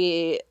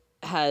 somebody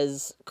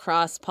has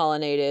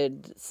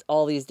cross-pollinated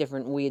all these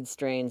different weed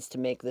strains to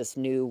make this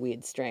new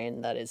weed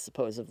strain that is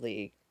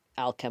supposedly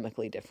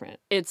alchemically different.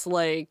 It's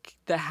like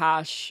the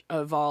hash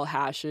of all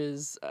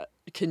hashes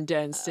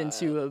condensed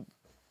into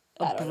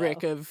I a don't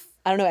brick know. of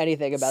I don't know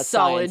anything about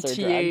solid science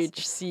or drugs.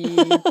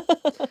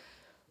 THC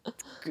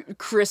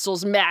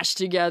crystals mashed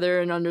together,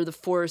 and under the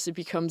force it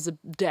becomes a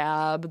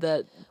dab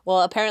that.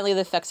 Well, apparently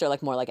the effects are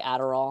like more like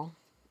Adderall,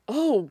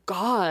 Oh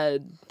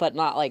God. but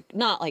not like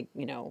not like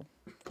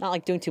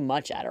doing too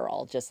much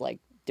Adderall, just like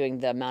doing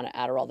the amount of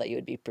Adderall that you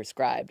would be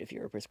prescribed if you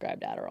were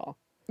prescribed Adderall.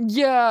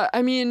 Yeah,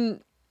 I mean,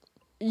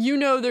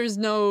 there's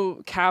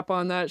no cap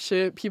on that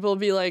shit. People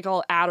be like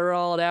all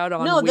Adderalled out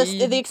on No, weed.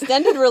 the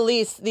extended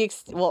release,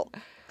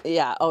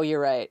 yeah, oh, you're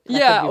right. That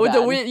yeah, could be with the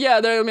bad. weed.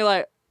 Yeah, they're gonna be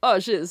like, oh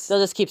shit. They'll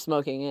just keep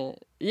smoking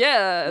it.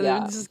 Yeah, Yeah.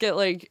 they just get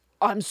like,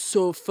 I'm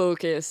so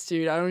focused,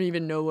 dude. I don't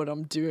even know what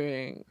I'm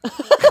doing.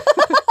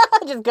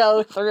 Just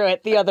go through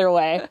it the other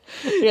way.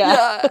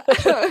 Yeah.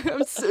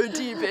 I'm so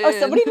deep in. Oh,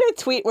 somebody did a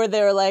tweet where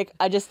they were like,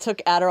 I just took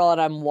Adderall and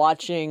I'm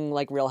watching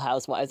like Real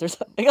Housewives or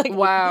something. Like,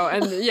 Wow,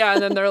 and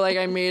then they're like,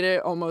 I made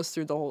it almost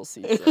through the whole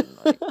season.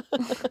 Like,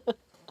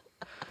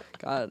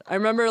 God, I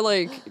remember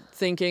like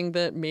thinking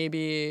that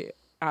maybe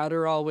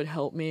Adderall would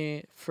help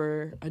me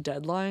for a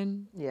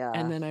deadline. Yeah.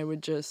 And then I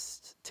would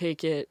just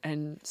take it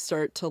and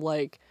start to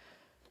like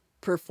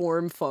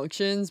perform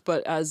functions,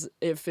 but as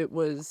if it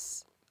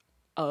was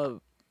a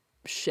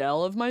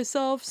shell of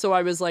myself. So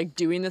I was like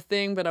doing the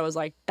thing, but I was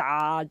like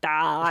da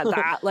da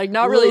da, like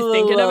not really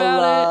thinking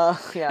about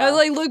it. Yeah. And I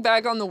like look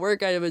back on the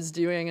work I was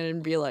doing and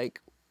it'd be like,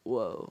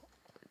 whoa,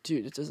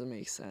 dude, it doesn't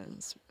make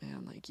sense,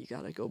 man. Like you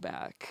gotta go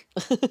back.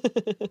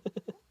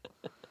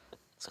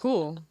 It's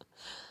cool.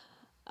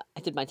 I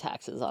did my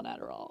taxes on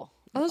Adderall.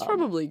 Oh, that's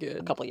probably A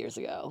good. couple years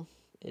ago.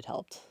 It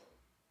helped.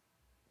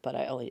 But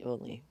I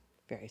only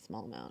very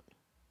small amount.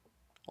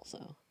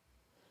 Also.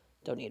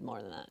 Don't need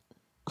more than that.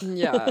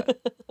 Yeah.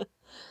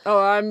 Oh,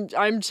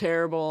 I'm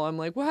terrible. I'm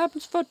like, what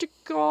happens if I take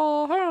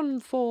a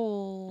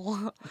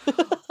handful?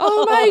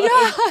 Oh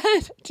my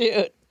God.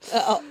 Dude.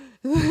 Oh.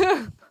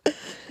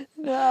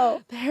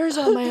 No. The hairs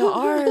on my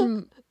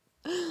arm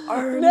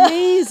are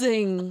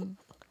amazing.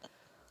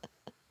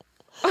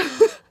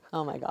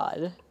 Oh my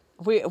God.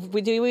 We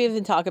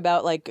even talk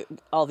about like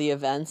all the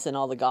events and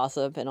all the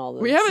gossip and all the.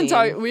 We haven't scene?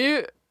 talked.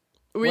 We've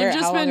just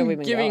how long have we been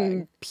been giving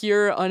going?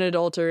 pure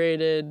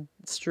unadulterated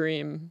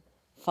stream.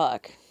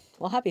 Fuck.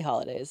 Well, happy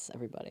holidays,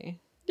 everybody.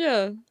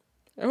 Yeah,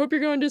 I hope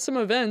you're going to some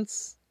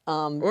events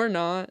or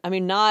not. I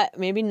mean,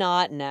 maybe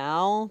not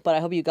now, but I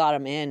hope you got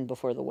them in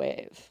before the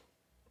wave.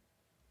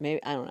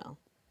 Maybe I don't know.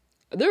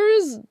 There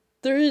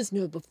is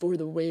no before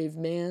the wave,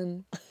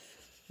 man.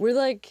 We're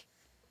like,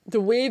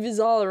 the wave is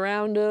all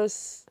around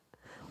us.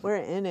 We're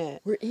in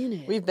it. We're in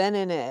it. We've been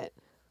in it.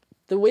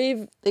 The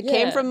wave. It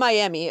came from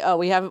Miami. Oh,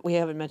 we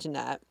haven't mentioned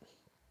that.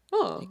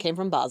 Oh. It came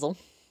from Basel.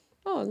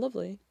 Oh,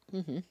 lovely.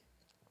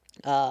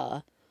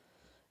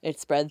 It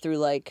spread through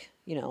like,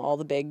 all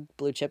the big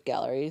blue chip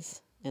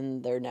galleries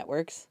and their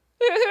networks.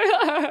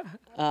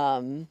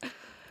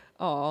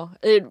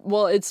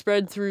 It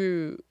spread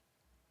through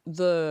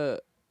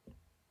the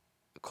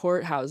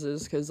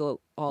courthouses because a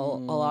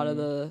lot of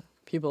the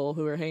people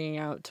who were hanging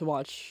out to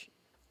watch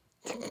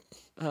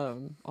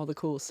all the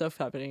cool stuff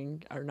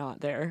happening are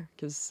not there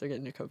because they're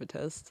getting a COVID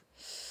test.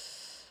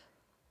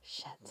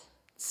 Shit.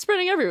 It's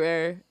spreading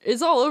everywhere.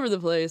 It's all over the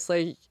place.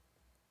 Like,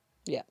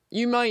 Yeah.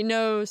 you might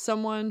know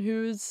someone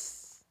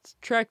who's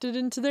tracked it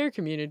into their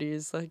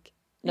communities. Like,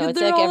 No, it's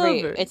they're like all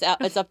over. it's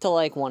up to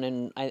like one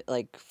in I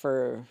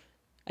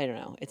don't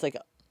know. It's like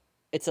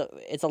it's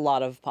a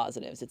lot of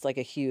positives. It's like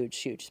a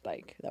huge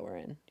spike that we're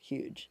in.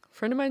 Huge. A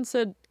friend of mine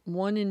said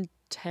 1 in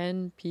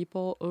 10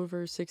 people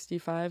over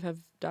 65 have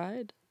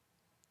died.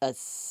 I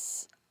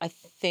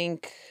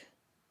think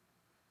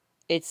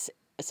it's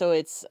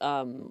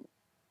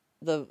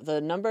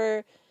the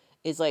number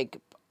is like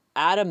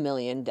at 1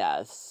 million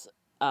deaths,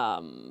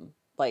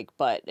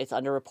 but it's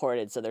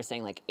underreported, so they're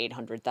saying like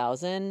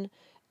 800,000,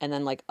 and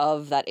then like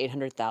of that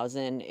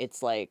 800,000,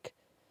 it's like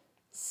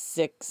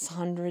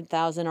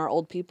 600,000 are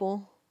old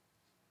people.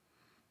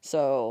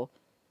 So,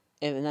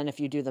 and then if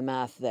you do the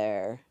math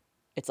there,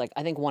 it's like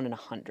I think 1 in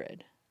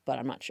 100, but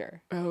I'm not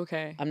sure. Oh,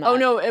 okay. I'm not- Oh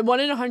no, 1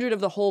 in 100 of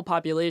the whole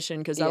population,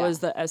 because that Yeah. was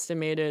the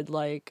estimated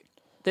like.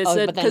 They Oh,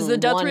 said but then because the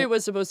death one- rate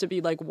was supposed to be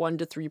like 1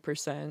 to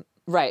 3%.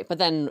 Right, but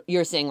then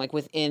you're saying like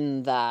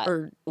within that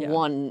Yeah.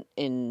 one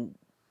in.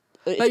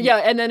 But yeah,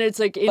 and then it's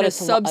like in but a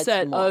it's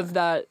subset more. of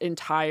that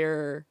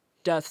entire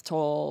death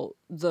toll,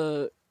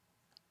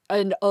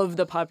 and of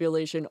the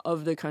population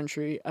of the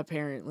country,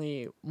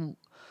 apparently,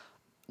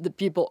 the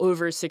people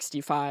over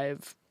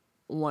 65,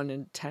 1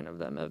 in 10 of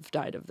them have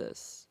died of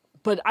this.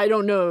 But I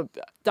don't know.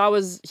 That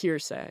was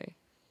hearsay.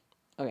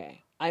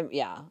 Okay, I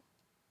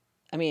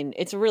mean,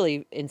 it's a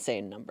really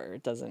insane number.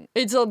 It doesn't.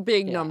 It's a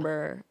big Yeah.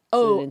 number. It's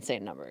Oh, an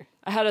insane number.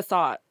 I had a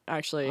thought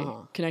actually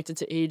Uh-huh. connected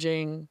to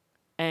aging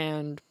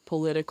and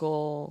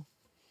political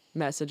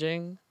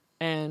messaging,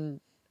 and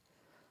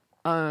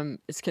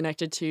it's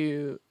connected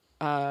to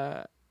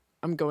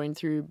I'm going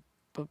through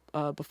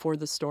Before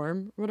the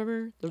Storm, or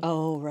whatever, the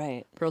Oh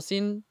right,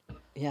 Perlstein.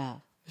 yeah.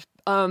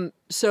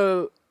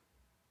 So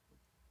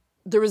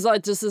there was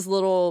like just this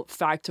little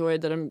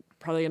factoid that I'm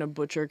probably gonna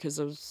butcher because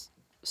I was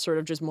sort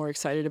of just more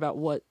excited about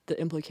what the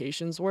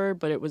implications were,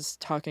 but it was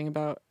talking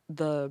about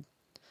the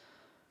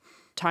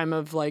time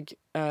of like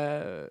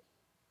the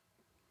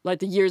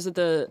years that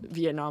the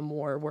Vietnam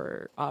War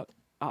were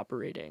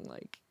operating.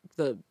 Like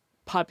the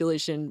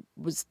population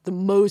was the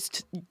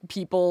most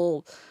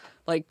people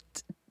like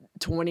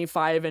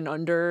 25 and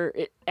under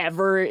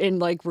ever in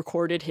like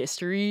recorded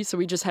history. So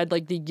we just had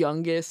like the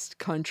youngest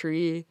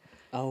country.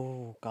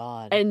 Oh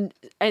God.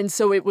 And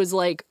so it was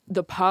like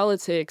the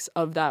politics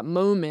of that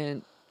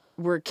moment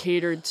were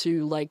catered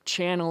to like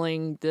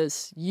channeling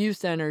this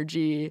youth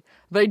energy,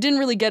 but I didn't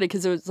really get it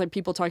because it was like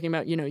people talking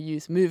about,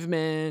 youth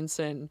movements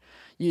and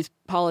youth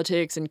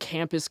politics and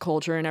campus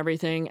culture and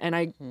everything. And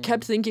I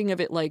kept thinking of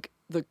it like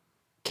the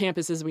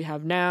campuses we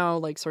have now,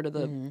 like sort of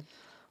the,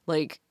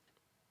 like,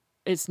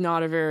 it's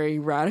not a very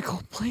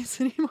radical place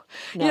anymore.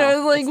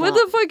 No, like it's what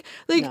not. the fuck?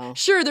 Like, No.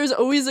 sure, there's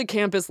always a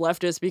campus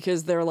leftist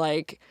because they're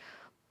like,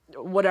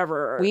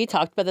 whatever. We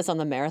talked about this on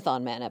the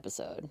Marathon Man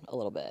episode a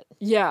little bit.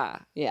 Yeah.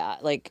 Yeah,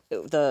 like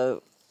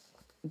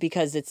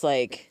because it's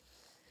like,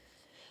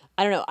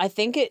 I don't know. I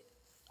think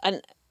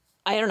and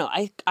I don't know.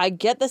 I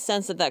get the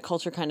sense that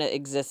culture kind of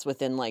exists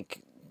within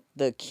like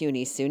the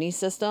CUNY SUNY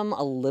system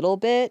a little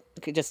bit,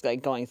 just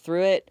like going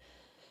through it.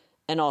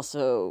 And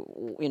also,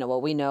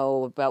 what we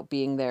know about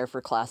being there for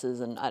classes,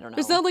 and I don't know.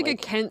 It's not like a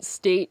Kent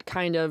State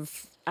kind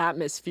of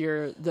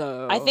atmosphere,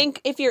 though. I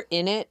think if you're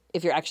in it,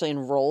 if you're actually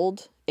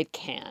enrolled, it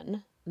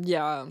can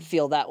Yeah.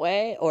 feel that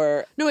way.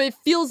 Or No, it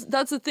feels,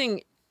 that's the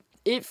thing.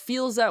 It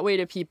feels that way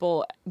to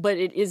people, but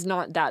it is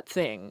not that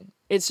thing.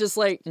 It's just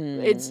like,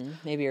 it's,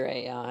 maybe you're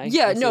right. Yeah. I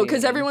yeah, see no, what you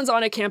because mean. everyone's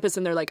on a campus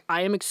and they're like,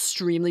 I am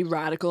extremely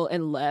radical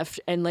and left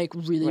and like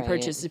really Right.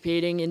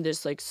 participating in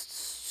this like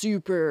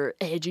super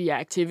edgy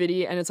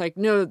activity. And it's like,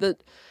 no,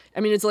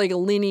 it's like a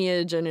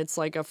lineage and it's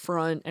like a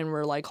front and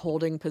we're like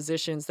holding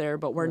positions there,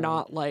 but we're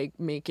not like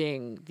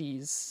making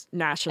these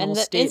national And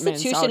the statements.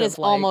 institution out is of,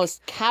 like,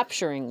 almost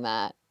capturing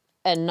that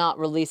and not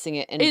releasing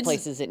it in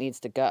places it needs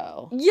to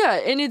go. Yeah,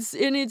 and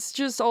it's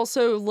just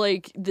also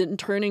like then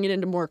turning it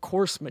into more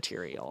course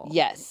material.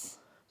 Yes.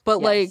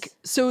 But like,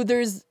 so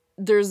there's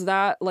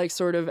that like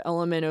sort of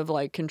element of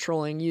like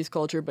controlling youth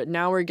culture, but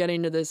now we're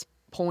getting to this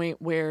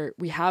point where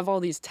we have all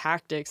these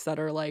tactics that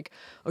are like,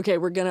 okay,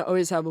 we're gonna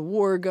always have a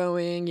war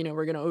going, you know,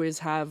 we're gonna always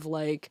have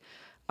like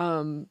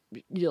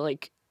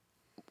like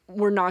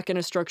we're not going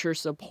to structure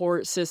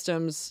support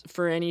systems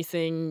for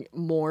anything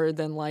more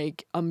than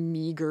like a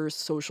meager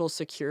social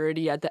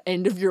security at the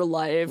end of your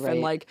life, and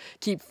like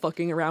keep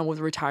fucking around with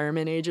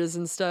retirement ages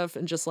and stuff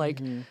and just like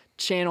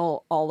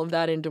channel all of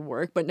that into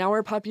work. But now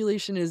our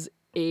population is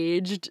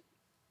aged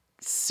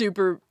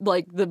super,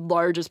 like the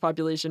largest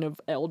population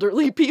of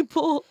elderly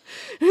people.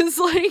 It's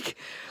like,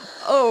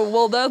 oh,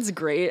 well, that's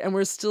great. And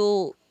we're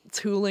still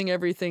tooling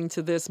everything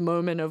to this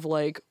moment of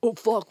like, oh,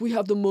 fuck, we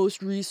have the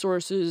most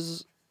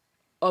resources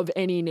of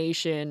any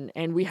nation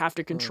and we have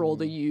to control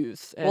the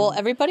youth. And well,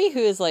 everybody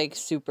who is like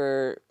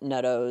super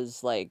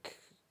nuttos, like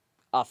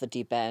off the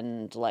deep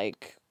end,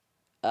 like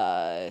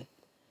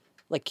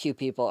cute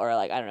people, or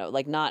like, I don't know,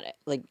 like not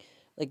like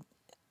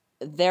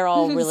they're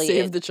all really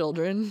save the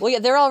children. Well, yeah,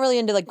 they're all really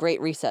into like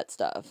Great Reset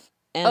stuff.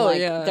 And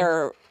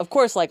they're of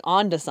course like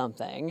onto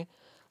something,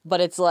 but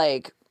it's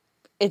like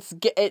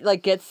it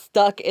like gets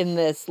stuck in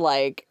this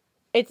like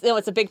it's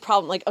a big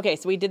problem. Like, okay,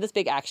 so we did this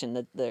big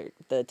action,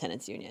 the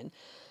tenants union.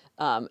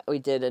 We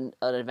did an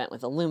event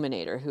with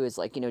Illuminator, who is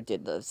like, you know,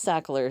 did the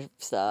Sackler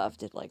stuff,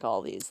 did like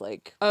all these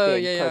like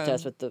big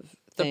protests with the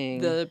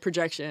thing, the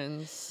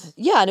projections.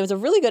 Yeah, and it was a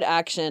really good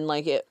action.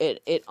 Like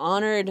it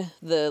honored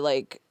the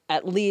like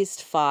at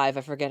least 5,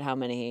 I forget how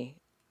many,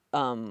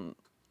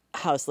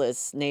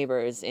 houseless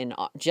neighbors in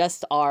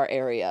just our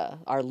area,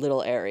 our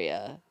little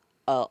area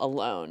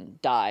alone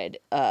died.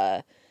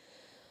 That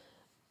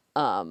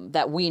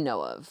we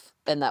know of,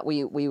 and that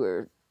we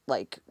were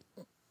like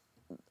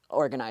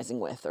organizing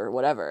with or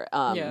whatever,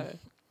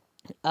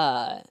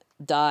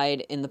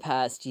 died in the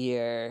past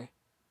year.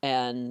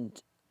 And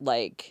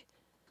like,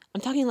 I'm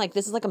talking like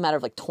this is like a matter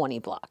of like 20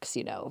 blocks,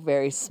 you know,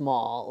 very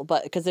small,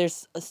 but because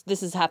this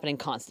is happening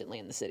constantly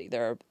in the city.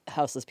 There are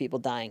houseless people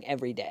dying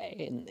every day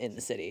in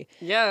the city.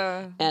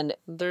 Yeah. And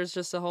there's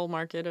just a whole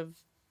market of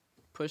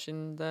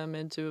pushing them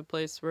into a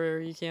place where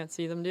you can't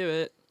see them do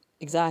it.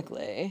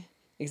 Exactly.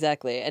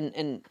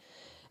 And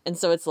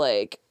so it's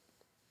like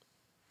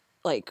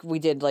we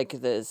did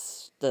like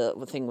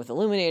the thing with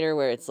Illuminator,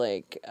 where it's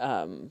like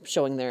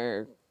showing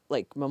their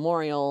like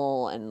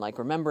memorial and like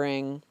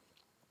remembering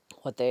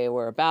what they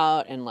were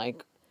about and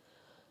like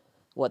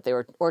what they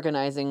were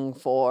organizing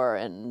for,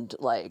 and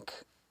like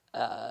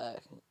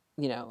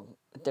you know,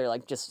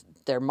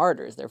 they're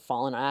martyrs, they're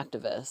fallen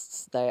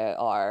activists, they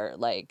are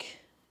like,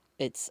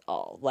 it's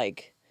all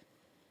like,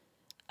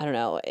 I don't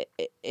know,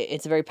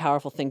 it's a very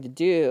powerful thing to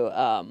do,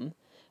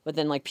 but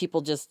then like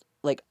people just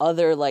like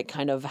other like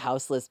kind of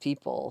houseless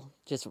people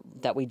just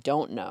that we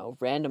don't know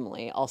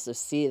randomly also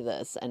see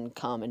this and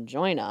come and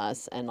join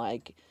us, and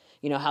like,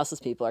 you know, houseless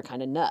people are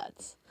kind of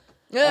nuts.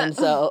 And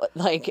so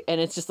like, and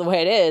it's just the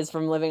way it is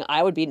from living.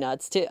 I would be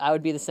nuts too. I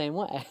would be the same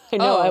way. I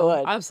know I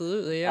would.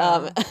 Absolutely,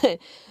 yeah.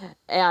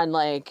 And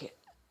like,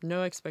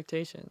 no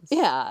expectations.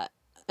 Yeah.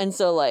 And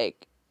so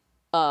like,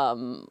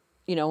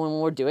 you know,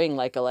 when we're doing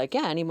like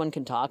yeah, anyone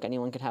can talk,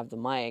 anyone can have the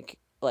mic,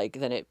 like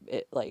then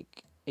it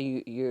like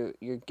you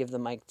give the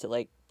mic to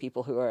like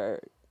people who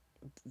are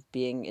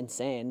being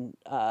insane.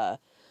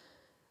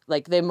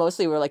 Like they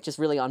mostly were like just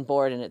really on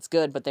board, and it's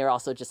good, but they're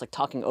also just like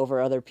talking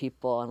over other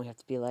people, and we have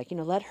to be like, you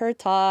know, let her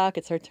talk,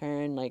 it's her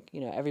turn, like,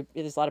 you know,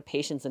 there's a lot of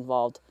patience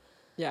involved.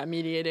 Yeah,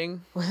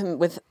 mediating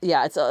with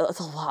it's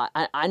a lot.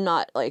 I'm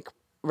not like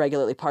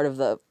regularly part of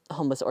the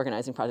homeless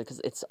organizing project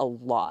because it's a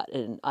lot,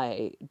 and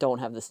I don't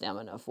have the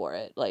stamina for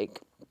it.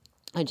 Like,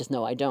 I just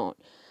know I don't.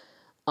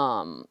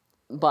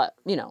 But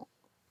you know,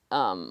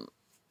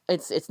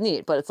 it's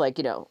neat, but it's like,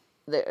 you know,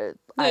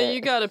 you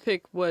gotta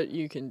pick what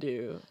you can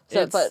do.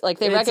 So, but like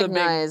they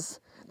recognize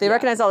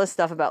all this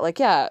stuff about like,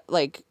 yeah,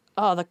 like,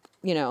 oh, the,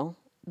 you know,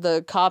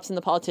 the cops and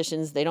the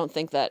politicians, they don't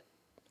think that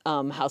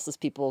houseless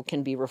people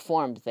can be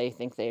reformed. They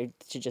think they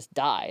should just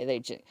die.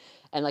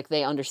 And like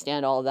they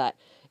understand all of that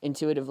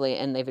intuitively,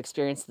 and they've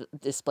experienced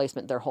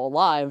displacement their whole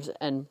lives,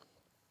 and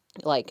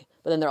like,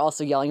 but then they're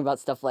also yelling about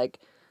stuff like,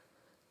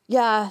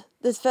 yeah,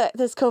 this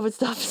COVID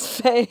stuff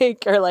is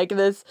fake, or like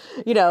this,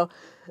 you know,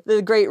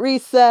 the Great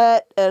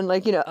Reset, and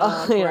like, you know,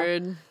 you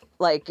know,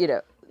 like, you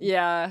know,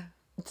 yeah.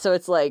 So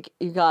it's like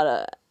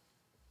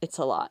it's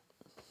a lot.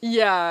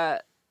 Yeah,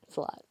 it's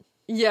a lot.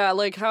 Yeah,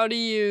 like how do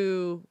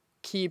you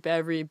keep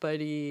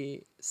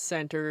everybody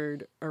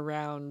centered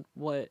around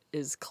what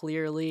is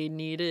clearly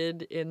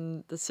needed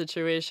in the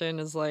situation?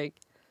 Is like,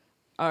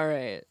 all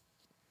right,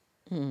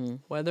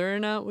 whether or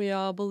not we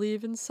all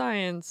believe in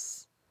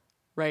science,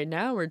 right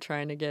now we're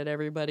trying to get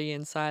everybody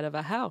inside of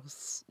a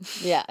house.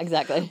 Yeah,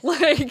 exactly.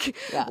 Like,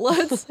 yeah.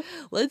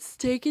 let's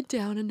take it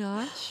down a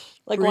notch.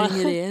 Like, bring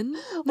it in.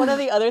 One of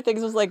the other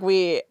things was like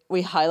we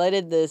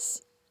highlighted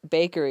this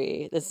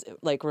bakery, this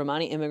like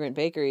Romani immigrant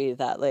bakery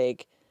that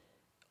like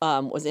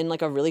was in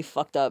like a really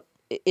fucked up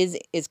is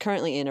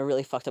currently in a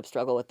really fucked up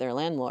struggle with their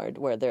landlord,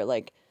 where they're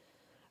like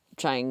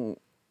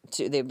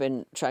they've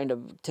been trying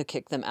to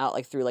kick them out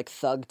like through like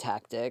thug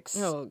tactics.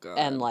 Oh, God.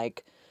 And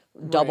like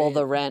double Right.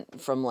 the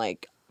rent from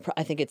like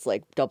I think it's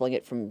like doubling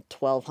it from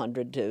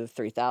 1,200 to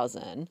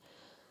 3,000,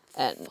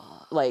 and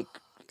like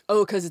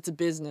Oh, because it's a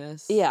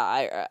business.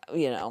 yeah,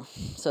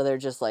 so they're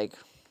just like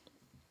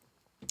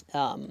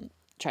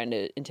trying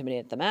to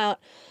intimidate them out,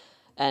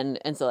 and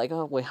so like,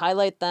 oh, we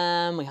highlight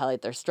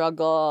their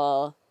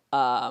struggle,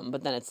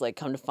 but then it's like,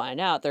 come to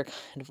find out they're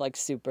kind of like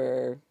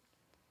super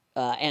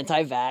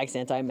anti-vax,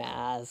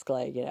 anti-mask,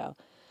 like,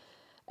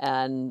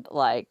 and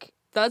like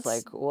That's it's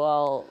like,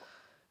 well,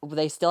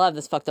 they still have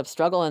this fucked up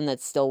struggle, and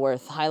it's still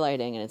worth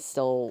highlighting, and it's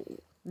still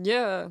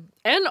yeah.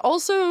 And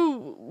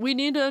also, we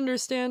need to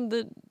understand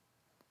that.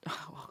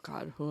 Oh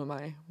God, who am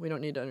I? We don't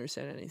need to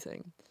understand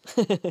anything.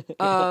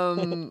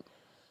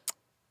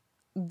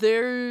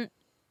 There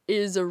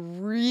is a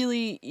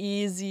really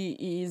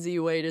easy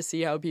way to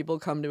see how people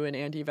come to an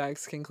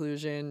anti-vax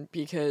conclusion,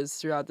 because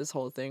throughout this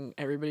whole thing,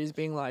 everybody's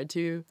being lied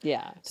to.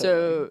 yeah. Totally.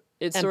 So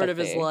it sort of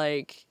is Empathy.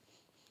 like,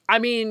 I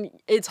mean,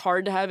 it's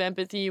hard to have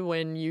empathy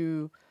when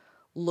you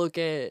look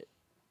at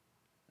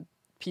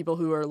people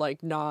who are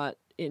like not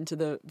into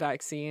the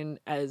vaccine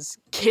as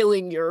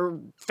killing your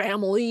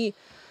family.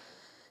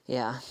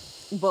 Yeah.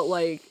 But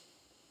like,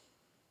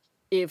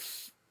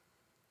 if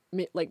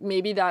like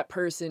maybe that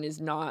person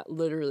is not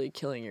literally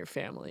killing your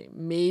family.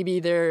 Maybe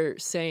they're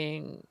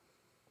saying,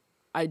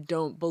 I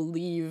don't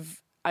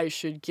believe I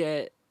should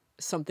get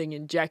something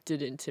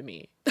injected into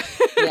me.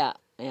 Yeah.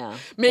 Yeah.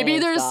 Maybe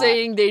They've they're got-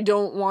 saying they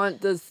don't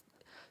want the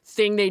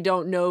thing they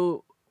don't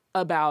know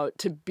about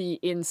to be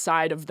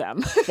inside of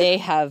them. they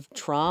have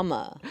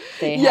trauma.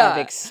 They Yeah. have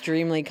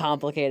extremely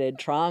complicated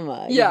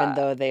trauma, Yeah. even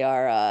though they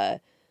are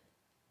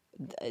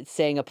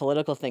saying a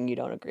political thing you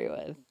don't agree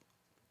with.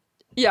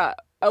 Yeah.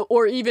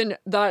 Or even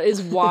that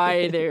is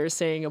why they're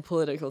saying a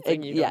political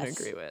thing you don't Yes.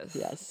 agree with.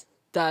 Yes.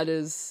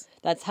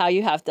 That's how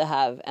you have to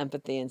have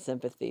empathy and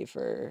sympathy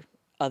for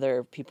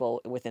other people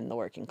within the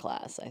working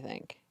class, I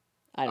think.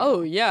 I don't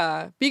know.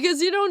 yeah,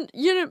 because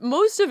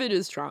most of it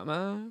is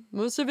trauma.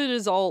 Most of it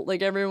is all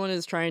like everyone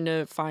is trying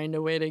to find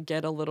a way to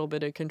get a little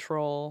bit of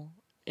control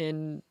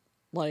in,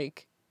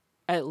 like,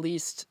 at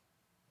least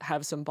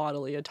have some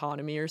bodily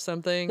autonomy or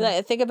something. 'Cause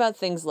I think about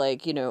things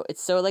like,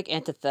 it's so like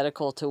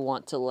antithetical to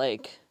want to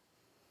like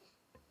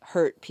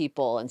hurt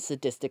people and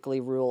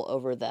sadistically rule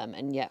over them,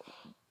 and yet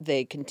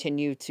they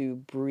continue to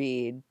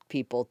breed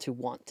people to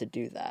want to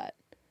do that.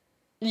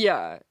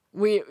 Yeah.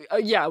 We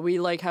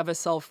like have a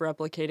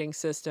self-replicating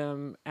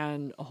system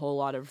and a whole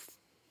lot of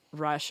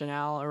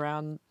rationale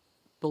around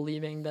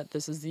believing that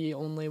this is the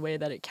only way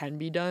that it can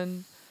be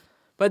done.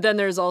 But then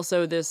there's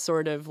also this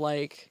sort of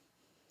like,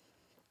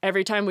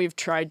 every time we've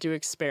tried to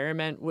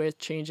experiment with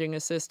changing a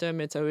system,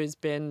 it's always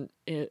been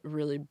a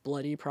really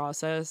bloody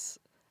process.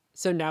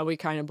 So now we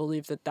kind of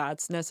believe that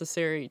that's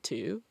necessary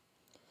too.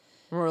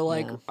 We're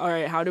like, Yeah. all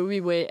right, how do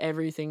we weigh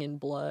everything in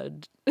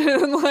blood?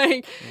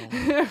 Like,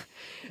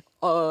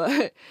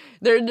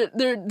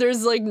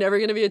 there's like never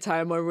gonna be a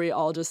time where we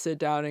all just sit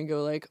down and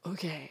go like,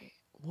 okay,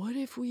 what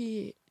if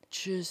we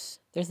just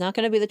There's not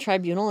going to be the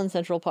tribunal in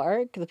Central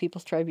Park, the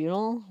People's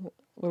Tribunal,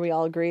 where we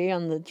all agree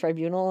on the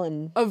tribunal,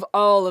 and of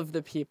all of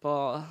the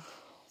people,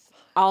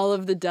 all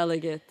of the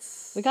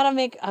delegates we got to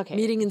make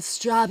meeting in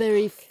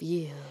Strawberry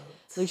Field.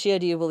 Lucia,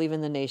 do you believe in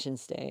the nation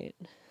state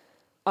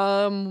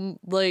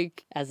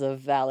Like, as a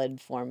valid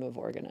form of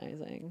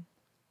organizing?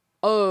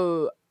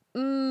 oh,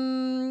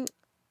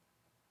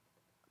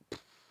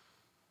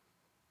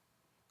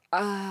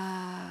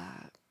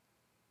 I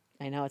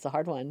know it's a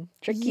hard one.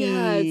 Tricky.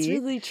 yeah, it's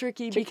really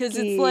tricky because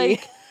it's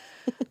like,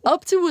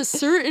 up to a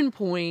certain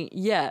point,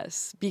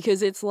 yes,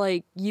 because it's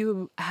like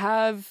you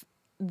have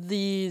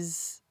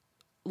these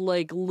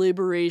like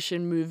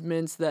liberation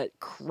movements that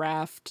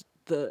craft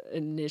the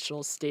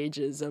initial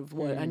stages of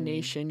what a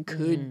nation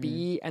could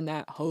be, and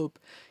that hope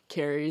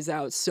carries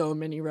out so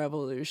many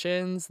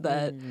revolutions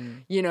that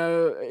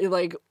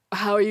like,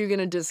 how are you going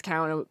to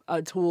discount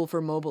a tool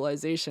for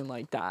mobilization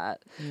like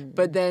that?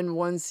 But then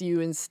once you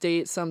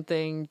instate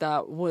something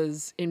that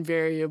was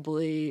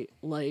invariably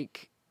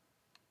like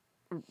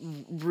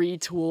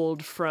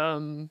retooled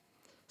from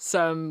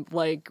some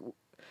like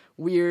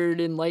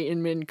weird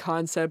Enlightenment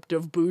concept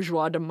of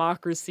bourgeois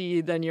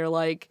democracy, then you're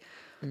like,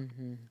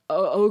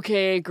 oh,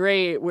 okay,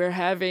 great, we're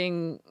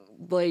having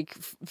like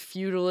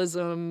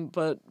feudalism,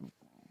 but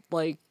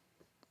like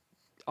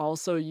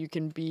also you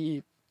can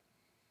be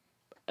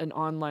an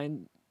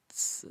online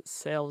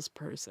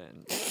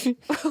salesperson.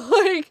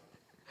 Like,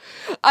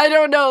 I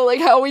don't know, like,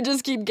 how we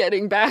just keep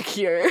getting back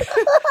here.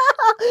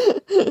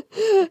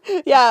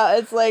 Yeah,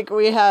 it's like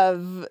we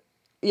have,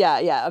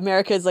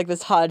 America is like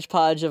this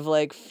hodgepodge of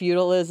like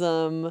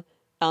feudalism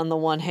on the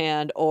one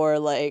hand, or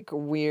like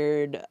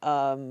weird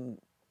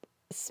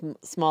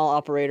small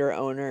operator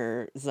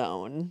owner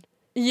zone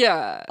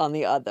Yeah. on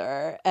the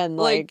other, and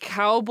Like like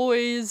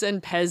cowboys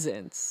and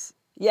peasants.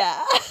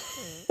 yeah.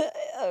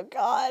 Oh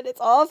God,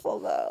 it's awful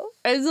though.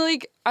 It's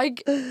like,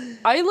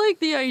 I like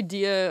the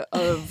idea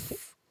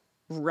of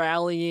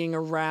rallying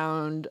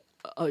around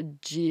a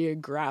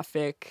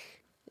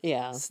geographic,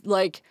 Yeah.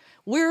 like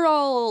we're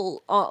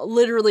all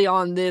literally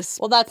on this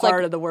That's part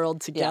like, of the world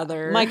yeah.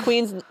 together. My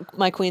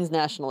queen's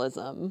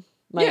nationalism.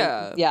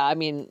 Yeah. Yeah, I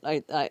mean,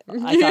 I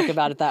talk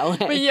about it that way.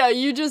 But yeah,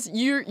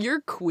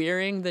 you're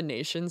queering the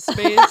nation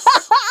space.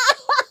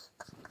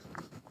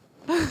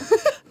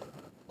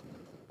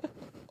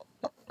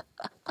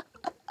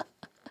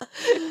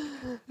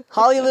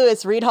 Holly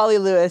Lewis, read Holly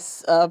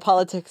Lewis,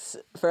 Politics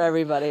for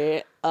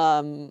Everybody,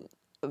 and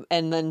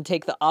then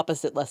take the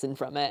opposite lesson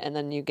from it, and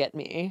then you get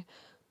me.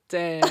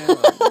 Damn.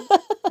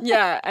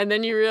 Yeah, and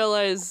then you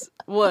realize,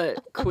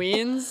 what,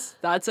 Queens?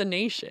 That's a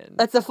nation.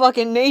 That's a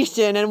fucking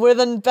nation, and we're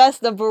the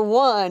best number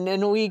one,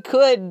 and we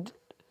could...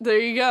 There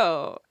you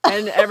go.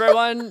 And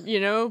everyone,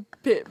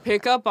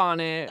 pick up on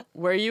it.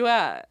 Where you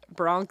at?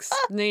 Bronx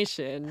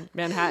Nation,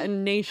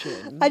 Manhattan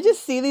Nation. I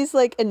just see these,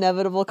 like,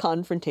 inevitable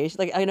confrontations.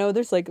 Like, I know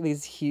there's, like,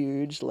 these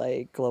huge,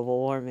 like, global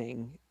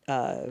warming,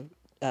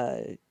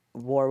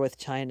 war with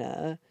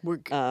China. We're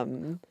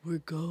going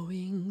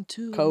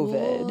to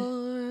COVID.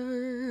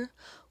 war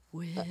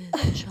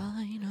with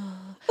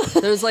China.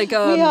 There's like We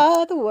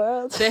are the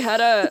world. they had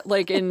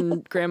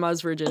in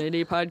Grandma's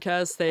Virginity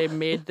podcast, they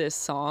made this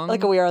song.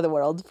 Like a We Are the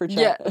World for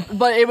China. Yeah,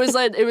 but it was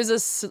a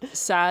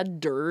sad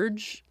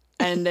dirge,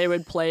 and they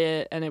would play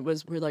it, and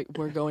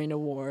we're going to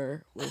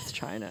war with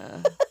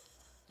China.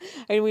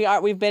 I mean,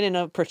 we've been in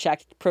a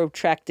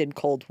protracted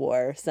Cold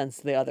War since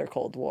the other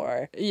Cold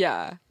War.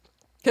 Yeah,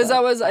 because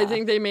I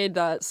think they made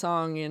that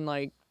song in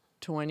like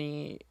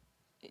 20.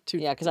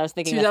 Yeah, because I was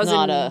thinking that's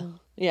not a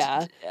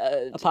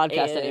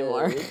podcast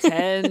anymore.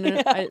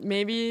 10,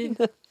 maybe.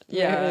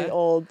 Yeah, Very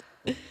old.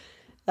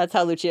 That's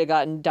how Lucia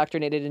got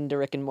indoctrinated into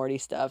Rick and Morty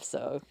stuff,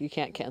 so you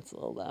can't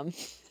cancel them.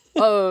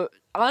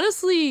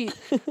 Honestly,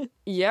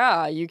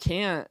 yeah, you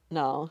can't.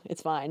 No,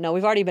 it's fine. No,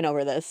 we've already been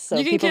over this. So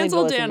You can people need to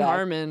cancel listen Dan back.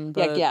 Harmon,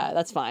 but Yeah,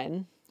 that's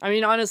fine. I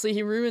mean, honestly,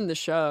 he ruined the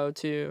show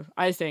too.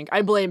 I think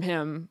I blame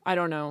him. I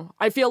don't know.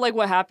 I feel like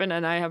what happened,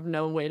 and I have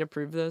no way to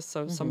prove this.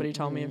 So somebody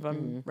tell me if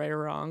I'm right or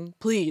wrong.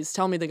 Please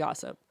tell me the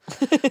gossip.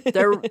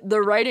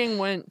 The writing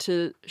went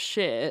to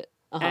shit,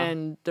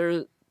 and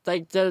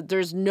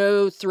there's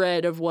no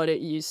thread of what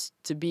it used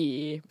to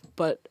be.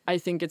 But I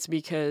think it's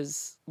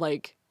because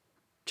like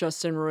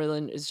Justin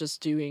Roiland is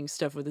just doing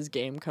stuff with his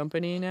game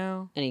company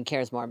now. And he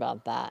cares more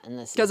about that. And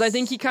this Because I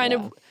think he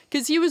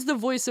because he was the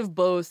voice of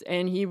both,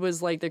 and he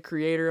was like the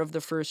creator of the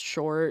first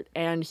short,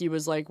 and he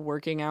was like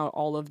working out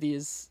all of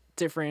these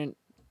different,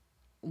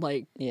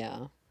 like,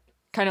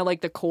 kind of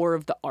like the core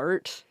of the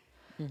art.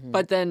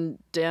 But then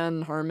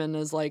Dan Harmon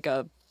is like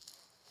I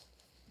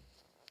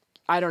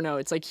don't know,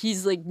 it's like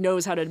he's like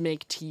knows how to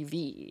make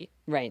TV.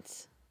 Right.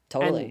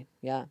 Totally.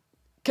 Yeah.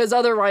 Because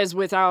otherwise,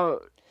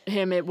 without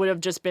him, it would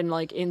have just been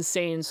like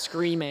insane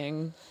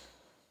screaming.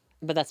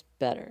 But that's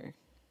better.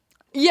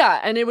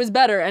 Yeah, and it was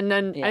better, and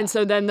then and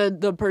so then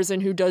the person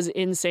who does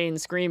insane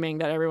screaming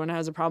that everyone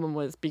has a problem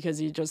with because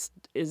he just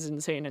is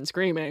insane and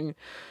screaming,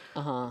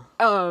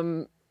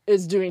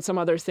 is doing some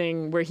other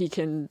thing where he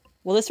can.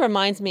 Well, this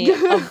reminds me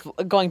of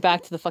going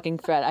back to the fucking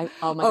thread.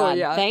 Oh my God.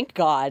 Yeah. Thank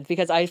God,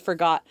 because I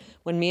forgot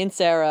when me and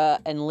Sarah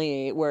and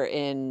Lee were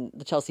in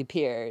the Chelsea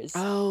Piers.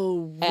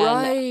 Oh, and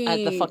right.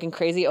 At the fucking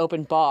crazy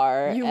open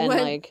bar. You and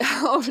went like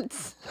out.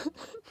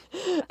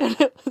 and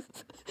it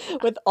was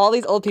with all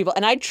these old people.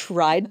 And I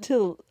tried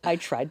to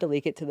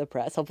leak it to the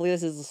press. Hopefully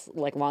this is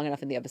like long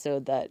enough in the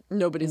episode that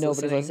Nobody's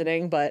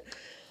listening. But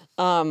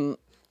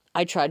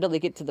I tried to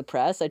leak it to the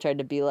press. I tried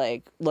to be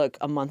like, look,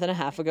 a month and a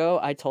half ago,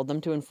 I told them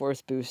to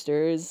enforce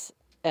boosters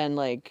and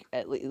like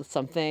at least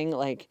something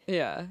like.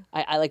 Yeah.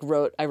 I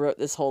wrote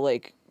this whole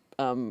like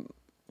kind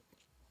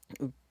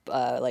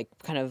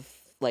of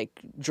like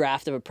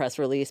draft of a press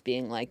release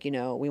being like, we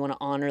want to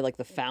honor like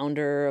the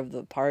founder of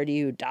the party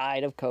who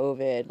died of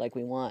COVID. Like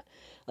we want,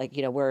 like,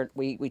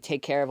 we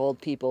take care of old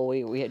people.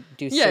 We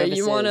do services. Yeah,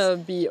 you want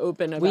to be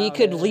open about it. We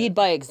could lead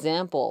by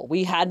example.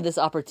 We had this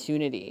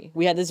opportunity.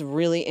 We had this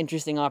really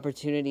interesting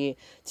opportunity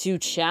to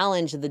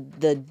challenge the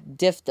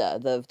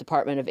DFTA, the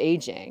Department of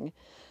Aging,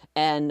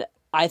 and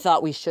I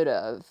thought we should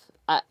have.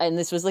 And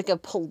this was like a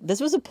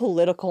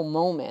political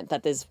moment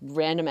that this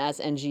random ass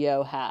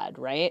NGO had,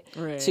 right?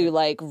 To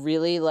like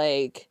really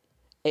like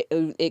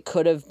it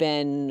could have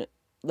been.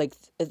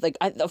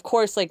 Of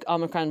course, like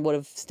Omicron would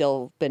have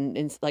still been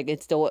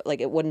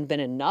it wouldn't have been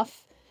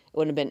enough. It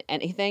wouldn't have been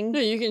anything. No,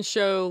 you can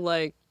show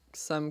like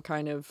some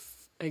kind of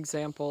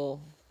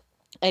example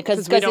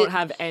because we don't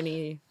have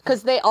any.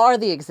 Because they are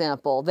the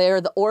example. They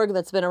are the org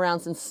that's been around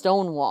since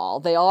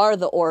Stonewall. They are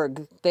the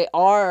org. They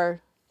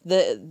are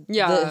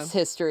this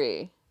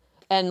history,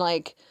 and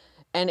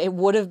it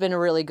would have been a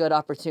really good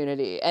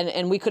opportunity,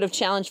 and we could have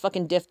challenged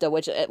fucking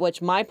DFTA,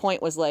 which my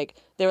point was like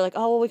they were like,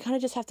 oh well, we kind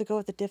of just have to go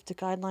with the DFTA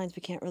guidelines.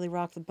 We can't really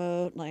rock the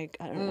boat. Like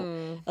I don't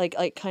know,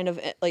 like kind of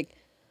like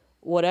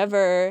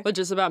whatever. But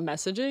just about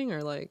messaging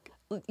or like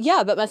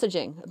Yeah, but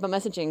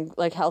messaging,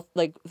 like health,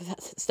 like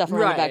stuff around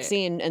the Right.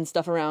 vaccine and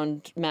stuff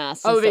around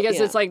masks. and Oh, stuff, because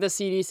yeah. it's like the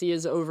CDC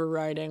is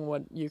overriding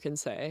what you can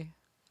say.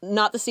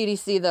 Not the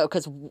CDC though,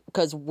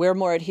 because we're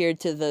more adhered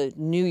to the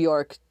New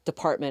York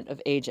Department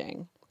of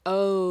Aging.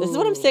 Oh. This is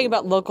what I'm saying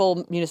about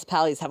local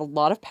municipalities have a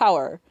lot of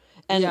power,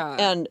 and Yeah.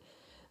 and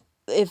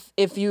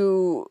if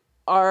you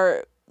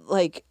are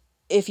like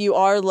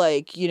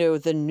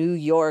the New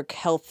York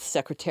health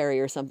secretary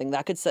or something,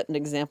 that could set an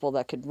example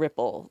that could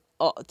ripple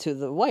to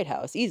the White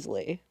House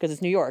easily because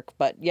it's New York.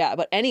 But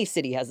any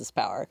city has this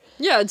power.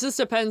 Yeah, it just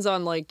depends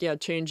on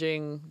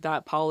changing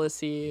that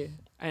policy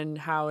and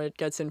how it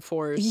gets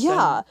enforced.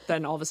 Yeah. And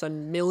then all of a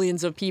sudden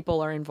millions of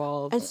people are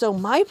involved. And so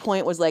my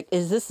point was like,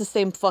 is this the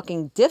same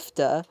fucking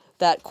DFTA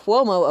that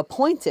Cuomo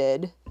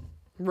appointed,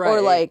 Right.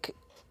 or like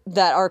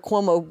that are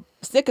Cuomo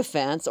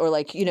sycophants, or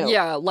like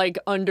Yeah, like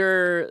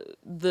under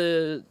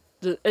the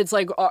it's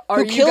like are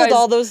who you killed guys,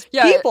 all those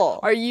people?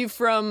 Are you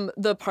from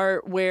the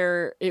part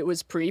where it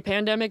was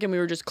pre-pandemic and we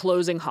were just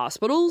closing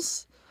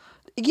hospitals?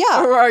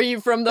 Yeah. Or are you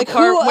from the Like,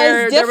 part who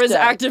where is there was DFTA?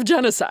 active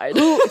genocide?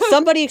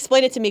 Somebody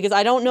explain it to me because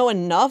I don't know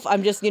enough.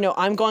 I'm just,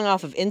 I'm going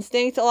off of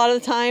instinct a lot of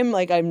the time.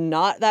 Like, I'm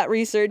not that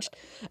researched.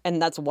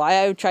 And that's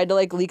why I tried to,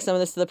 like, leak some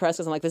of this to the press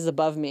because I'm like, this is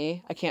above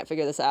me. I can't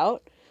figure this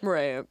out.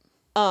 Right.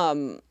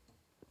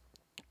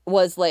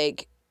 Was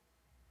like,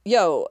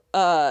 yo,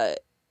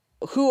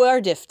 who are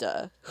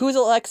DFTA? Who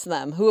elects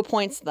them? Who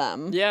appoints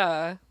them?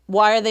 Yeah.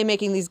 Why are they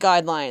making these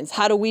guidelines?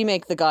 How do we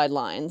make the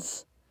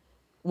guidelines?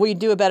 We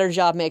do a better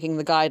job making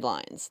the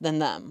guidelines than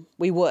them.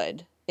 We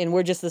would. And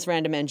we're just this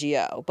random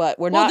NGO, but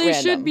we're not Well, they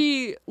random. should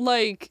be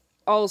like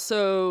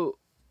also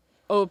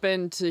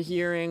open to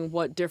hearing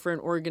what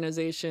different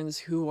organizations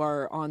who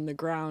are on the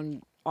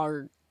ground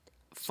are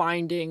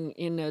finding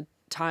in a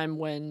time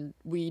when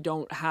we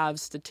don't have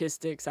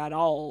statistics at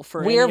all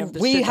for any of the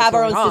We shit have that's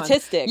our own going on.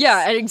 statistics.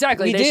 Yeah, and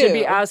exactly. We They should be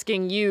do.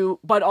 asking you,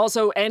 but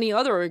also any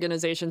other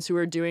organizations who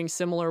are doing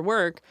similar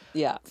work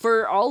Yeah.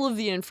 for all of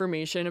the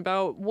information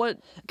about what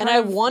And kind I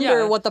of- wonder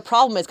yeah. what the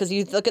problem is because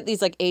you look at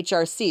these like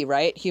HRC,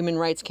 right? Human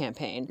Rights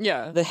Campaign.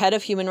 Yeah. The head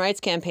of Human Rights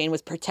Campaign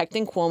was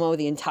protecting Cuomo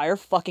the entire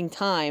fucking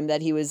time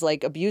that he was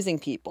like abusing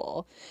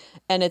people.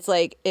 And it's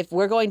like, if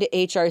we're going to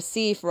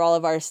HRC for all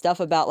of our stuff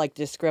about like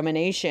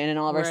discrimination and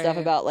all of our stuff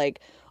Right. about like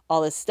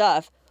all this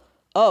stuff,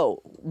 oh,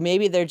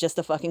 maybe they're just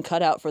a fucking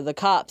cutout for the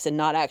cops and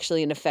not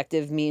actually an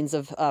effective means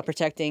of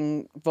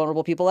protecting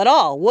vulnerable people at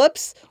all.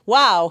 Whoops.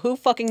 Wow. Who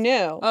fucking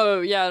knew? Oh,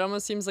 yeah, it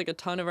almost seems like a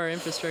ton of our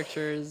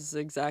infrastructure is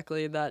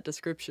exactly that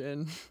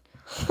description.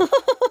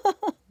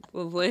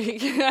 Well,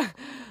 like,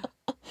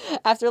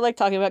 After like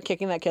talking about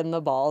kicking that kid in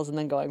the balls and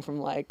then going from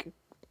like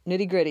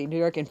nitty gritty New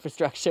York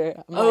infrastructure,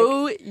 I'm like,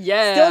 oh,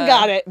 yeah. still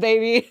got it,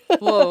 baby.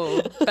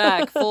 Whoa,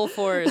 back, full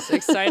force,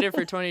 excited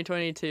for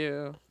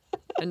 2022.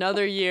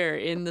 Another year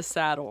in the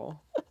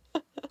saddle.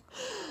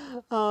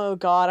 Oh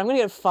God, I'm gonna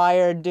get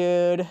fired,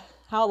 dude.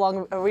 How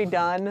long are we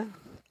done?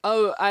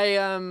 Oh,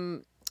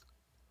 I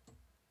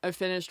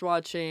finished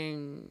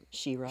watching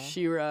She-Ra.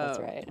 She-Ra That's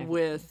right.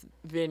 with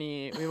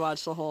Vinny. We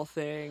watched the whole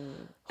thing,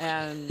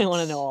 and I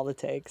want to know all the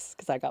takes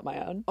because I got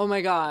my own. oh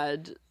my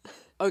God.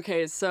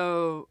 Okay,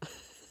 so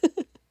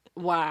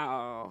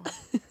wow.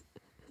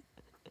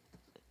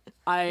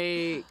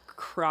 I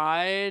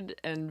cried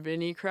and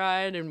Vinny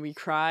cried and we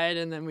cried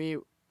and then we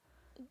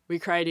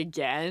cried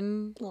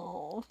again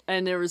Oh,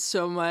 and there was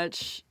so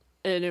much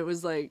and it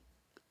was like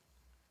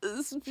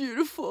it's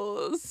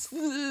beautiful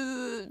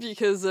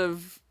because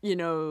of,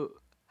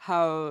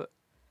 how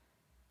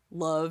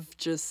love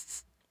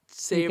just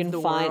saved the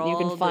world. You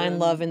can find and-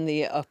 love in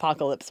the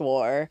apocalypse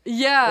war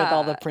Yeah. with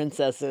all the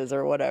princesses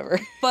or whatever.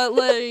 But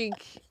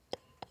like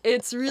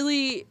it's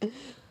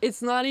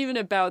not even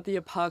about the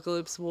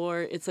apocalypse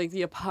war. It's like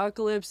the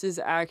apocalypse is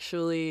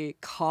actually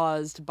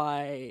caused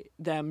by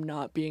them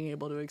not being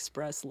able to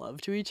express love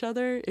to each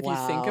other if you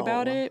think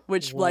about Wow. it,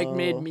 which like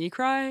made Whoa. me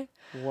cry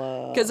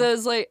Whoa. because I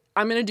was like,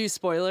 I'm going to do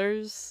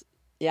spoilers.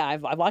 Yeah, I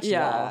watched it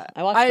all. Yeah.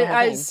 I watched the whole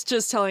I thing. was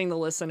just telling the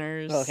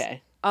listeners.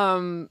 Okay.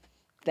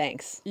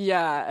 Thanks.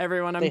 Yeah,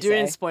 everyone, I'm They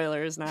doing say.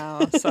 spoilers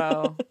now,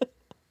 so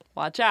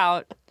watch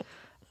out.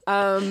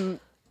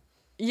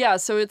 Yeah,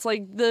 so it's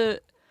like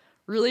the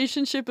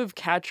relationship of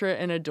Catra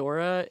and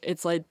Adora,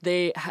 it's like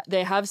they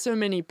have so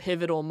many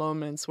pivotal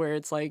moments where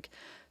it's like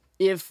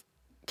if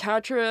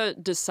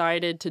Catra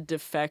decided to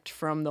defect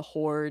from the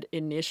Horde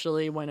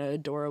initially when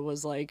Adora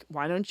was like,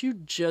 why don't you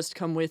just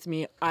come with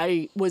me?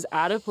 I was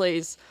at a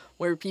place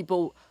where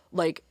people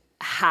like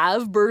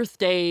have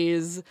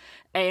birthdays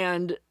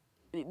and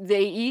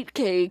they eat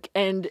cake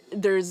and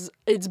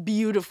it's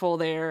beautiful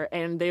there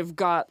and they've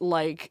got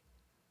like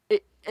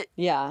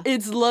Yeah.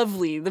 it's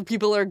lovely. The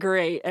people are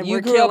great and You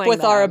we're grew up killing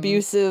with our them.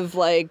 abusive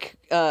like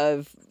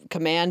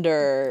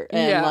commander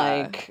and Yeah.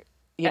 like,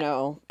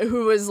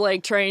 who was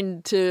like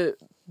trying to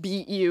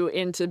beat you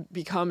into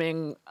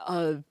becoming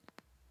a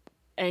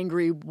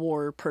angry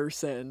war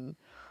person.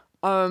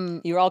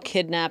 you were all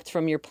kidnapped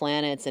from your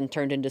planets and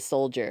turned into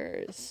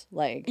soldiers.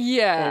 Like,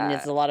 Yeah. and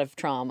it's a lot of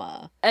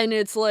trauma. And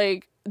it's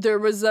like there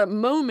was that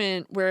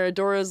moment where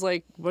Adora's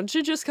like, why don't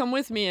you just come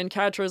with me? And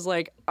Catra's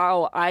like,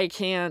 oh, I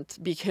can't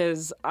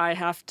because I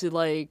have to,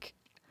 like,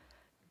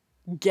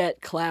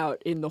 get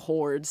clout in the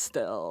Horde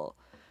still.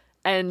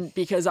 And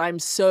because I'm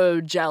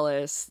so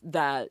jealous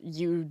that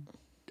you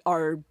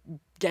are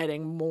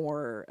getting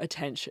more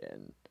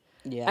attention.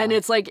 Yeah. And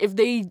it's like, if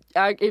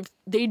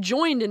they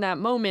joined in that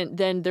moment,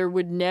 then there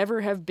would never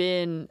have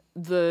been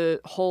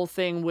the whole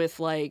thing with,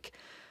 like,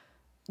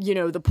 you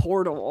know, the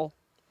portal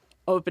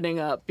opening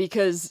up,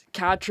 because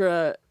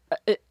Catra,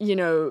 you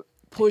know,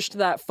 pushed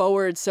that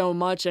forward so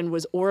much and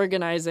was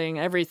organizing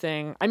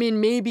everything. I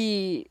mean,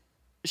 maybe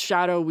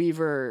Shadow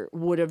Weaver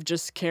would have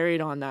just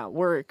carried on that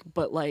work,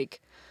 but,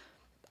 like,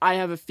 I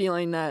have a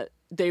feeling that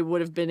they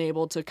would have been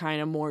able to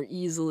kind of more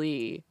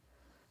easily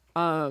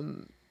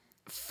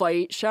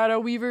fight Shadow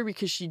Weaver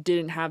because she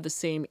didn't have the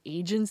same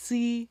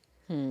agency.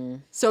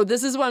 So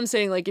this is what I'm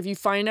saying. Like, if you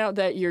find out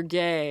that you're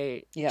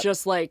gay,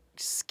 just, like,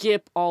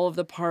 skip all of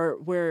the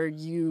part where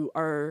you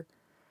are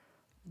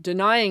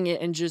denying it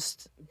and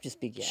just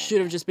be gay.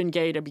 Should have just been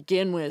gay to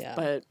begin with. Yeah.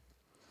 But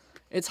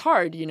it's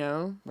hard, you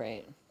know?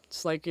 Right.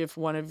 It's like if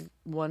one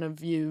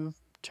of you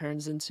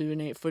turns into an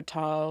 8-foot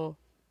tall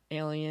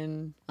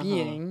alien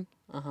being,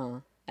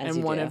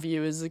 and one of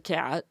you is a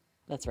cat.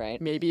 That's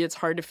right. Maybe it's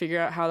hard to figure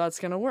out how that's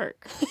going to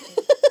work.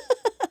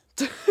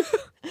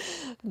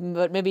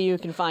 But maybe you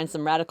can find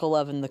some radical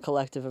love in the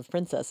collective of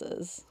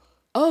princesses.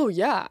 Oh,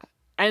 yeah.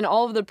 And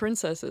all of the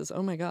princesses.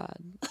 Oh, my God.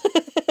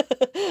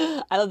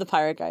 I love the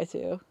pirate guy,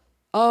 too.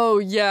 Oh,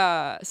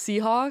 yeah.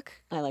 Seahawk?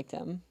 I liked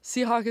him.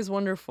 Seahawk is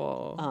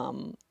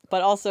wonderful.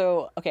 But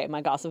also, okay,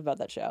 my gossip about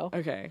that show.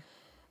 Okay.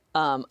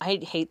 I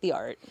hate the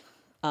art.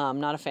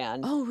 Not a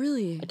fan. Oh,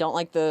 really? I don't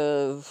like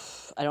the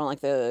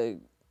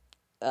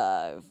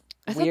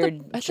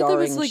weird, I jarring thought that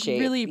was, like,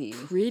 shape. really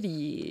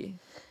pretty.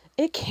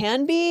 It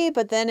can be,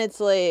 but then it's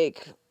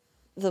like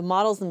the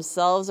models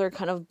themselves are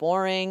kind of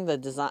boring. The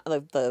design,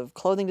 the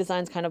clothing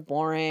design's kind of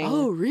boring.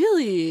 Oh,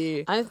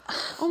 really?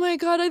 Oh my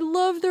God, I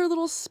love their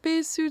little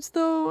spacesuits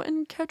though.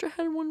 And Catra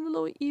had one with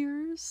little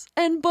ears,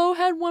 and Bo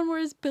had one where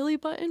his belly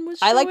button was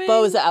showing. I like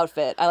Bo's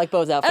outfit. I like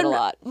Bo's outfit a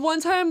lot. One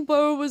time,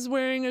 Bo was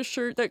wearing a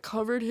shirt that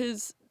covered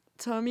his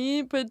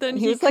tummy, but then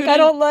he was like, I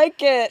don't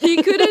like it.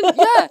 He couldn't,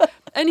 yeah.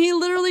 And he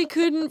literally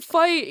couldn't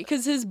fight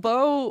because his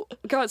bow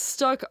got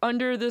stuck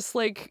under this,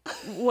 like,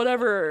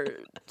 whatever,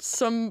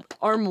 some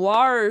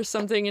armoire or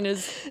something in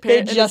his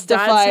dad's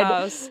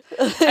house.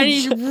 And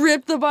he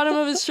ripped the bottom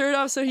of his shirt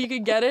off so he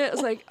could get it. I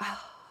was like,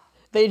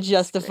 they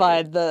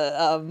justified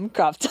the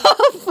crop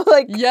top,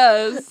 like,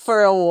 yes,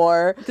 for a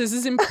war. This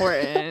is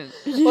important.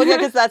 Well, yeah,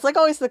 because that's, like,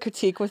 always the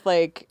critique with,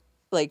 like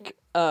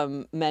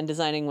men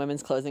designing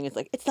women's clothing. It's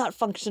like, it's not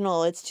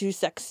functional, it's too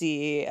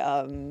sexy,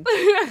 and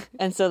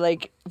so,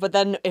 like, but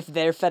then if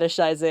they're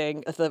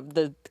fetishizing, if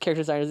the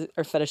character designers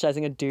are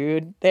fetishizing a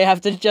dude, they have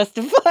to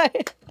justify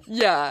it.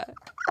 Yeah,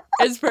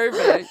 it's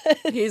perfect.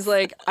 He's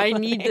like, I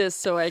need this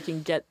so I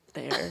can get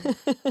there.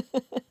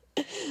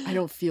 I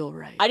don't feel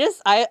right.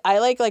 I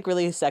like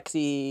really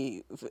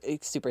sexy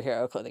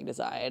superhero clothing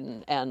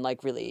design, and,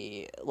 like,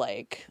 really,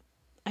 like,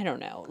 I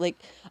don't know. Like,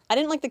 I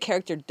didn't like the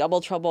character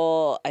Double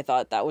Trouble. I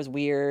thought that was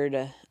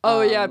weird.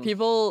 Oh, yeah.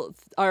 People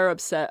are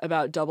upset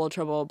about Double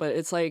Trouble, but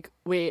it's like,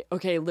 wait,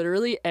 okay,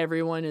 literally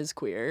everyone is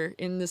queer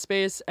in the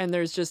space, and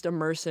there's just a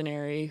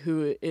mercenary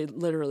who it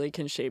literally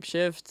can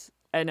shapeshift,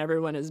 and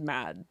everyone is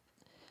mad.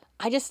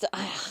 I just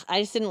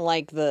didn't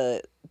like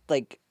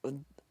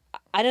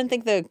I didn't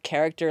think the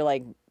character,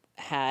 like,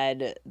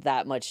 had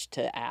that much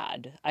to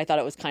add. I thought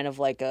it was kind of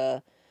like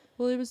a...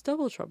 Well, it was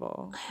Double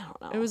Trouble. I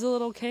don't know. It was a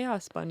little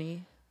chaos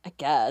bunny. I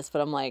guess,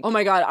 but I'm like... Oh,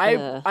 my God.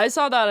 I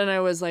saw that and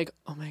I was like,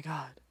 oh, my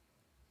God.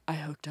 I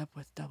hooked up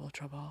with Double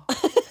Trouble.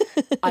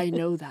 I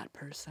know that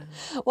person.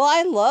 Well,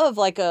 I love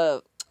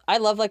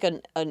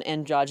an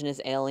androgynous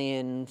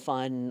alien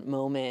fun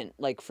moment,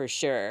 like, for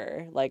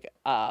sure. Like,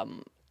 I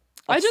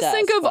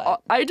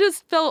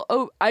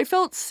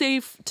felt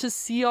safe to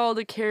see all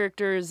the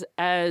characters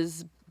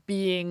as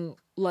being,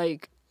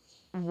 like,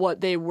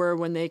 what they were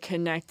when they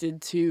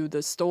connected to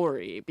the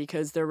story,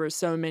 because there were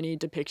so many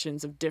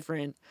depictions of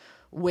different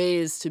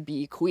ways to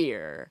be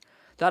queer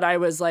that I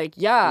was like,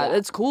 yeah,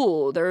 that's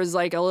cool. There was,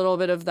 like, a little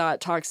bit of that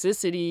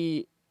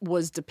toxicity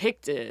was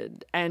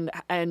depicted, and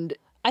I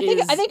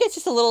think it's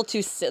just a little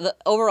too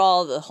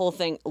overall, the whole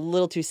thing a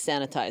little too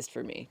sanitized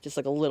for me, just,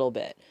 like, a little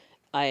bit.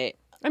 I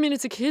mean,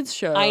 it's a kids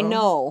show. I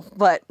know,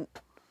 but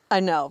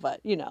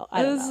you know,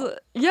 I don't know.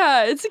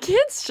 Yeah, it's a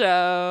kids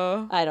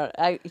show.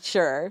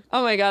 Sure.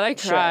 Oh my God, I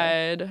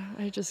cried. Sure.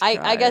 I just cried.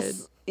 I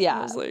guess, yeah.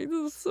 I was like,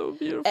 this is so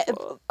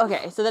beautiful.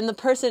 Okay, so then the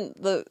person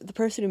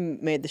who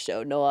made the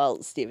show,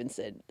 Noelle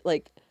Stevenson,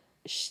 like,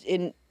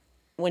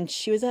 when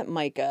she was at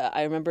MICA,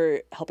 I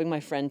remember helping my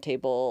friend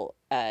table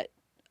at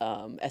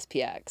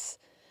SPX,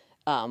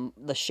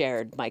 the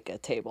shared MICA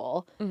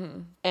table,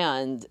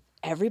 and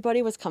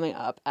everybody was coming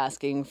up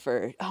asking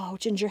for,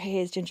 Ginger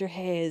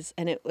Haze,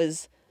 and it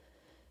was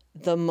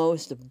the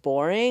most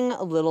boring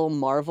little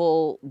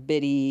Marvel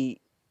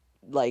bitty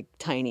like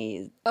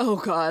tiny, Oh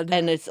God.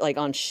 and it's like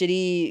on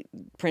shitty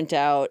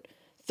printout,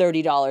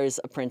 $30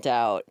 a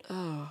printout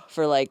Oh,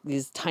 for like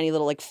these tiny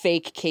little like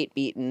fake Kate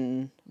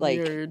Beaton like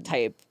Weird.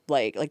 type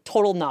like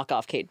total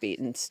knockoff Kate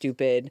Beaton,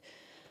 stupid,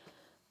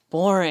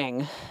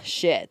 boring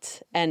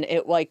shit. And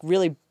it like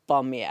really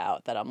bummed me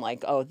out that I'm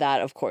like, oh,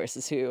 that of course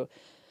is who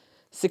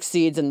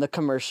succeeds in the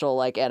commercial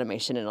like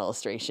animation and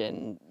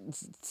illustration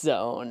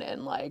zone.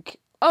 And like,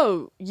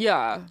 oh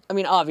yeah. I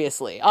mean,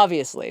 obviously,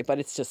 but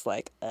it's just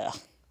like, ugh.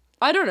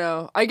 I don't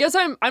know. I guess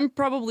I'm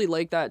probably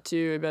like that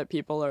too. I bet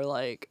people are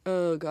like,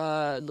 "Oh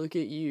God, look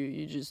at you!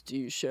 You just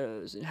do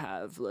shows and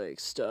have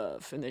like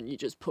stuff, and then you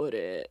just put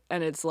it."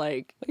 And it's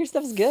like, But your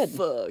stuff is good.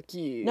 fuck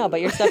you. No,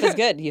 but your stuff is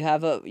good. You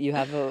have a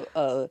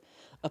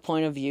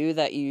point of view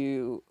that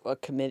you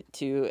commit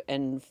to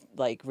and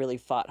like really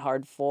fought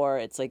hard for.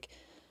 It's like,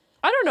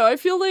 I don't know. I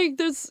feel like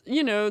there's,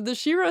 the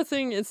She-Ra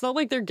thing. It's not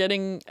like they're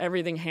getting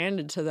everything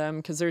handed to them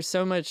because there's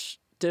so much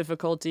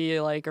difficulty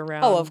like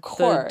around Oh, of the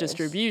course.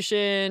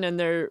 distribution, and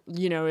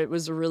it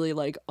was really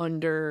like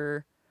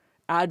under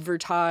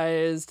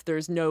advertised.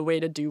 There's no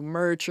way to do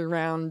merch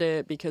around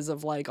it because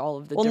of like all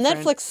of the well,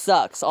 different... Netflix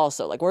sucks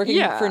also. Like working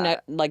for Yeah.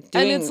 like And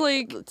doing it's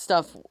like...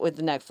 stuff with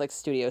the Netflix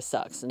studio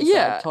sucks. And so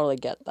Yeah. I totally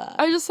get that.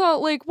 I just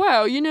thought like,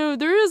 wow,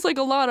 there is like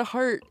a lot of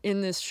heart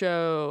in this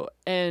show,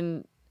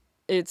 and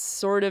it's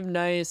sort of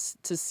nice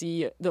to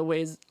see the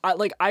ways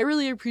I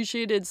really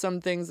appreciated some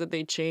things that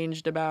they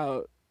changed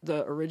about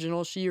the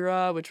original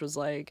She-Ra, which was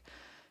like,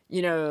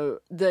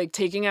 the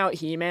taking out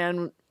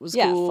He-Man was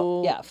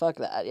cool. Fuck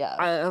that. Yeah.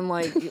 I'm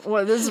like,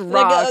 well, this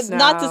Like, rocks now.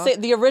 not to say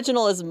the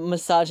original is a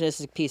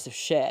misogynistic piece of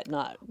shit.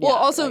 Not Well, yeah,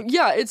 also, like,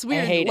 yeah, it's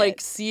weird. hate Like it.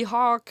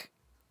 Seahawk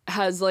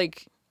has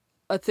like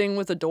a thing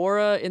with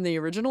Adora in the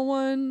original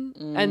one,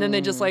 and then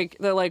they just like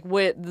they're like,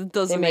 wait, that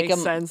doesn't they make make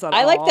him. sense at all.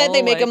 I like that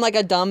they make him like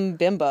a dumb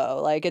bimbo.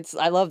 Like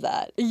I love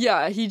that.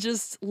 Yeah, he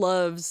just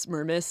loves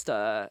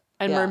Mermista,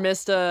 and Yeah.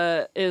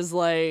 Mermista is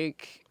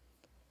like,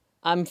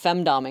 I'm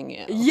femdoming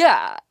you.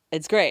 yeah,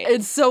 It's great.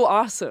 it's so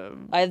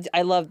awesome.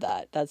 I love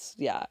that. That's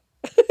yeah.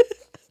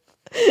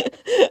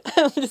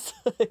 I'm just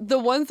like, The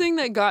one thing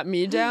that got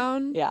me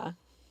down, yeah.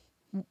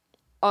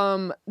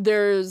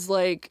 there's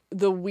like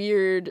the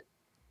weird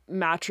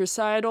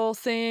matricidal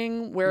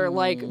thing where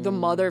like the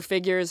mother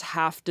figures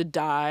have to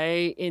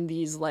die in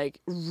these like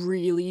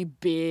really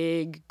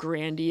big,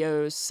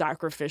 grandiose,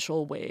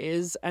 sacrificial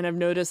ways. And I've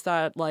noticed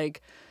that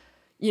like,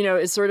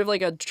 it's sort of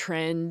like a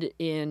trend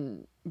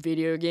in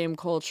video game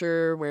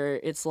culture where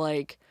it's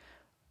like,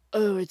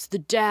 oh, it's the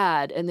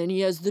dad and then he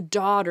has the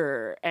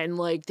daughter and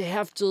like they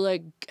have to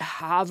like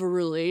have a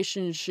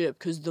relationship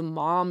because the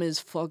mom is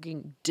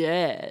fucking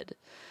dead.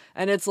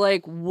 And it's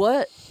like,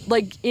 what?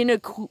 Like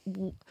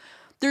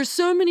there's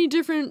so many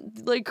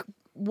different like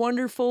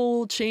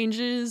wonderful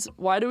changes.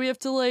 Why do we have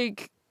to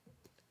like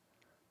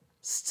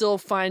still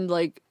find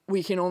like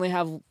we can only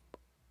have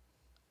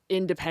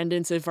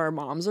independence if our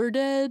moms are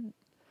dead?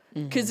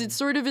 Because it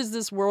sort of is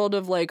this world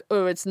of like,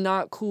 oh, it's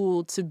not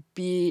cool to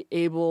be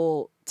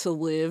able to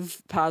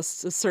live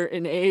past a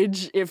certain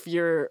age if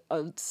you're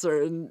a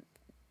certain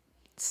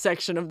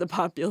section of the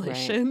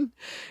population. Right.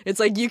 It's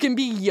like you can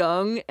be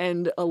young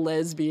and a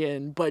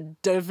lesbian,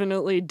 but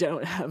definitely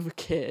don't have a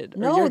kid.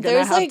 No, or you're gonna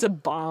there's have like to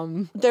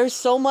bomb. There's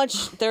so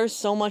much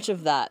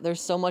of that.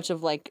 There's so much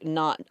of like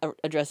not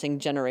addressing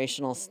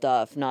generational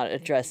stuff, not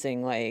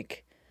addressing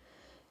like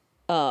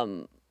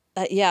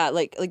yeah,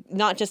 like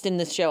not just in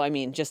this show. I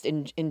mean, just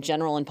in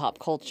general in pop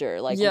culture,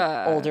 like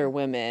older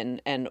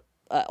women and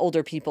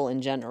older people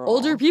in general.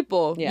 Older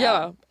people,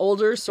 yeah.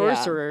 Older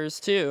sorcerers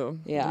too.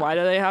 Yeah. Why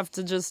do they have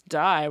to just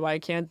die? Why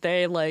can't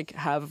they like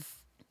have,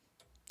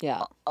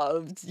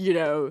 a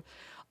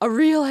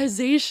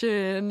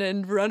realization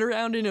and run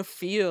around in a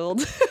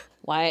field?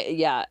 Why?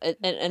 Yeah,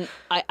 and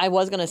I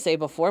was gonna say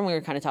before when we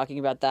were kind of talking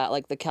about that,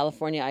 like the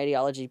California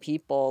ideology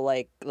people,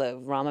 like the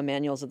Rahm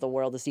Emanuels of the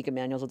world, the Zeke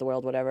Emanuels of the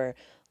world, whatever.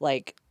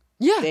 Like,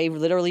 they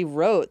literally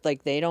wrote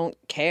like they don't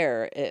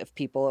care if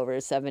people over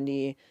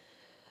 70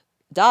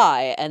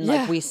 die, and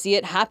like we see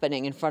it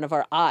happening in front of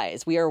our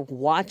eyes. We are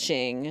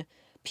watching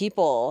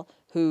people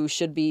who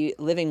should be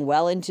living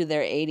well into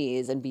their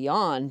 80s and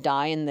beyond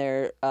die in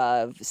their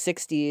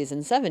 60s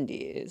and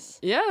 70s.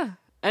 Yeah.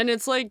 And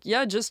it's like,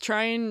 just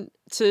trying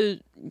to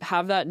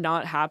have that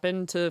not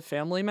happen to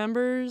family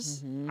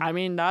members. Mm-hmm. I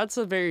mean, that's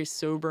a very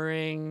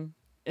sobering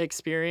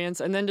experience.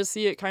 And then to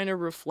see it kind of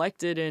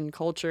reflected in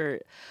culture,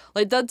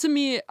 like that to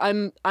me,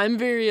 I'm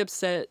very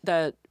upset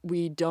that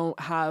we don't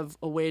have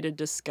a way to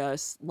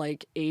discuss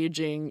like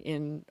aging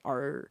in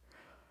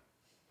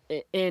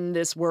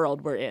this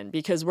world we're in,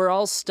 because we're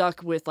all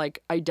stuck with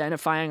like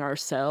identifying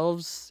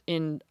ourselves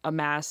in a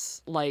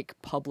mass like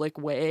public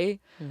way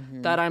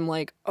that I'm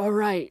like, all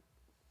right,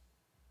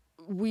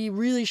 we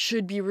really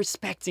should be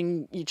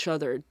respecting each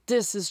other.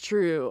 This is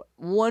true.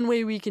 One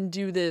way we can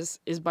do this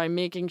is by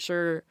making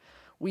sure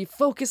we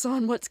focus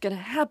on what's going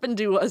to happen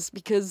to us,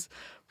 because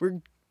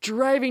we're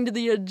driving to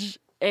the edge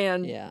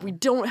and we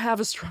don't have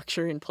a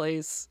structure in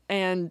place,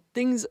 and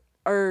things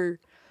are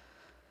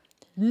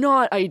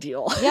not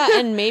ideal. Yeah,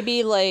 and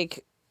maybe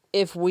like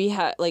if we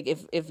had like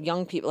if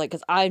young people like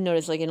because I've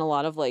noticed like in a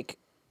lot of like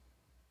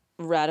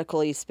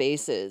radically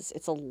spaces,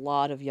 it's a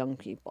lot of young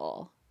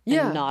people.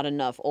 Yeah. And not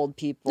enough old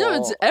people. No,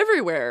 it's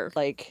everywhere.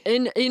 Like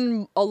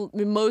in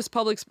most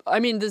public. I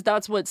mean,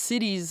 that's what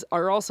cities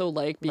are also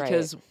like,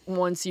 because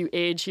once you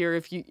age here,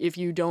 if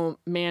you don't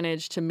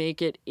manage to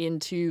make it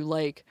into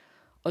like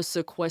a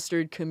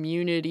sequestered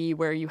community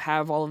where you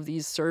have all of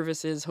these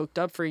services hooked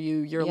up for you,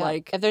 you're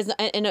like, if there's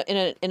in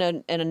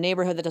a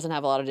neighborhood that doesn't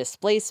have a lot of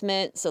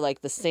displacement, so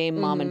like the same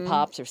mom and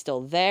pops are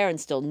still there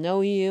and still know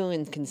you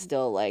and can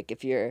still like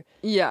if you're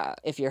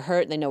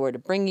hurt, they know where to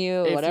bring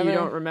you. If whatever you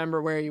don't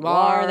remember where you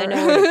are, they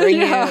know where to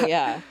bring you.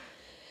 Yeah,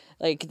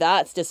 like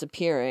that's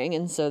disappearing,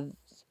 and so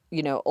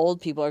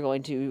old people are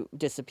going to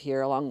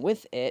disappear along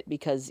with it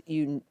because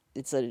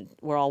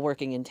we're all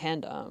working in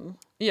tandem.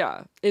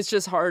 Yeah, it's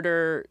just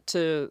harder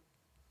to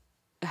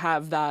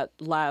have that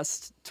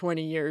last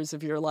 20 years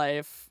of your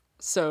life,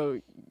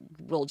 so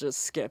we'll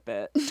just skip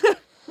it.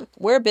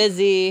 We're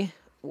busy.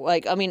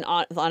 Like, I mean,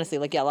 honestly,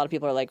 like, yeah, a lot of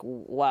people are like,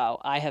 wow,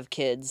 I have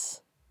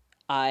kids.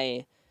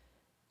 I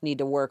need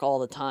to work all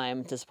the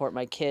time to support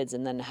my kids,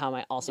 and then how am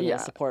I also going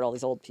to support all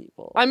these old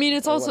people? I mean,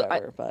 it's also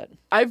whatever, but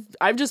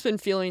I've just been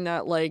feeling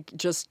that, like,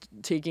 just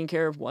taking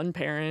care of one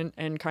parent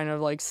and kind of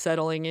like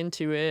settling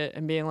into it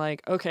and being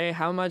like, okay,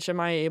 how much am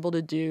I able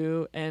to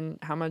do, and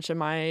how much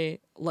am I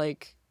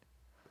like,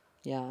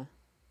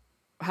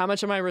 how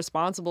much am I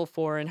responsible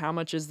for, and how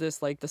much is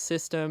this like the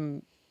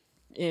system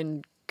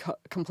in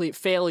complete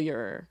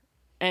failure,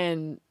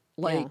 and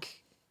like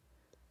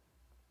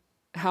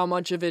how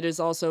much of it is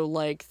also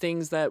like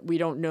things that we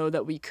don't know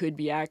that we could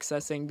be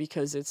accessing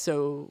because it's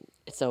so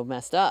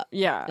messed up.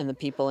 Yeah. And the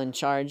people in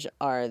charge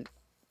are,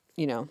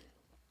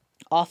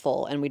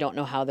 awful, and we don't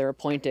know how they're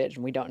appointed,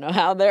 and we don't know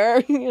how they're,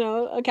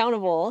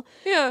 accountable.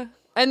 Yeah.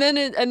 And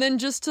then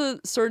just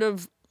to sort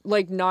of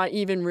like not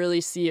even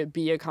really see it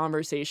be a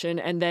conversation,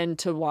 and then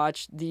to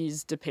watch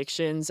these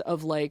depictions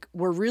of like,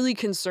 we're really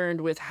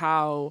concerned with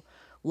how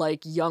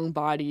like young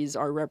bodies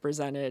are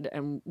represented,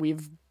 and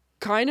we've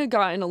kind of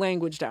gotten a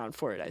language down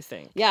for it, I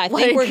think. Yeah, I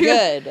think we're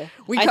good.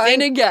 We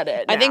kind of get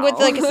it now. I think with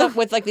like stuff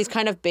with like these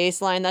kind of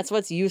baseline, that's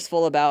what's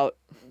useful about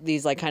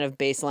these like kind of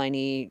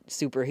baseline-y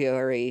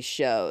superhero-y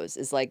shows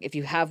is like if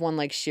you have one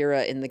like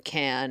She-Ra in the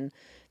can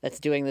that's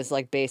doing this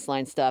like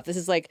baseline stuff. This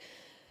is like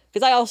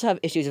because I also have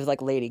issues with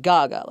like Lady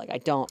Gaga. Like I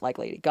don't like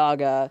Lady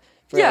Gaga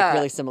for like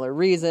really similar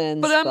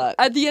reasons. But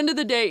at the end of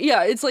the day,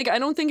 it's like I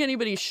don't think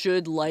anybody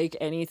should like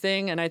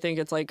anything, and I think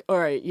it's like, all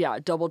right,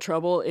 Double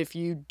Trouble. If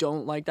you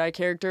don't like that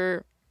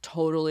character,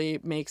 totally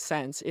makes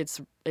sense. It's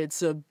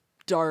a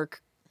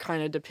dark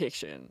kind of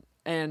depiction,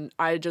 and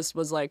I just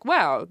was like,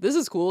 wow, this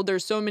is cool.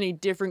 There's so many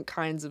different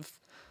kinds of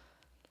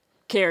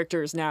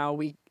characters now.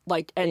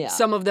 And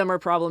some of them are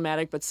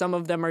problematic, but some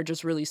of them are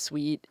just really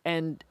sweet,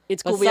 and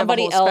it's cool. But we have a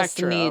somebody whole else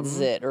spectrum. needs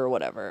it or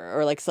whatever,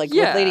 or like with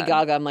Lady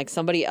Gaga, I'm like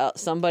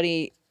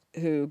somebody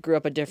who grew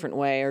up a different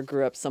way or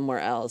grew up somewhere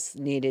else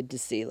needed to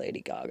see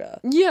Lady Gaga.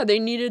 Yeah, they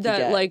needed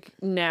that like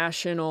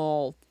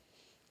national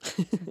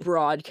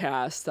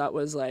broadcast that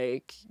was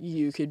like,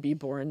 you could be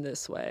born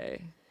this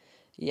way.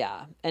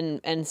 Yeah,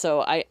 and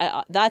so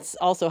I that's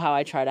also how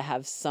I try to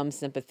have some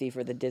sympathy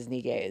for the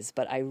Disney gays,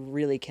 but I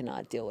really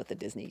cannot deal with the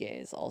Disney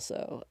gays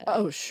also.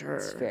 Oh, sure.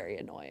 It's very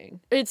annoying.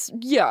 That's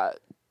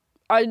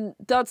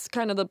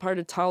kind of the part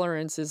of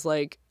tolerance is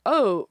like,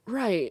 oh,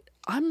 right,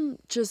 I'm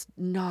just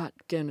not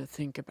gonna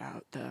think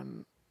about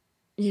them.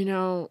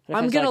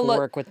 I'm gonna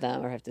work with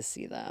them or have to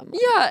see them.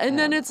 Yeah, and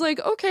then it's like,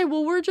 okay,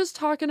 well, we're just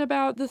talking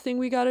about the thing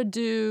we gotta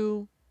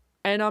do.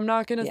 And I'm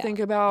not going to think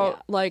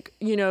about, like,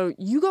 you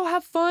go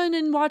have fun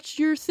and watch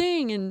your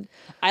thing. And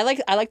I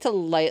like to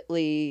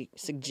lightly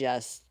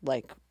suggest,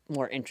 like,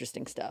 more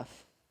interesting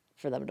stuff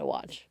for them to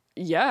watch.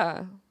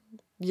 Yeah.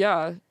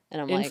 Yeah. And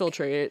I'm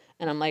infiltrate.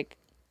 And I'm like,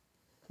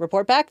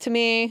 report back to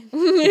me.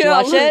 Did you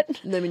watch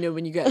it? Let me know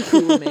when you got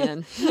cool,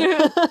 man.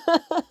 Yeah.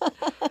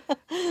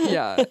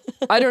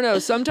 I don't know.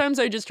 Sometimes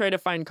I just try to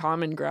find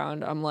common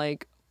ground. I'm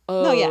like,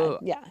 oh,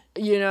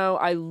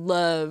 I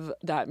love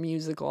that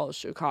musical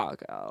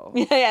Chicago.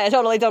 Yeah,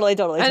 totally.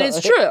 And it's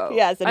true.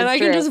 Yes, and I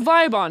can just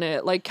vibe on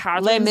it. Like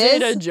Catherine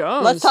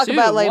Zeta-Jones. Let's talk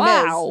about Les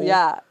Wow. Mis.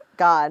 Yeah,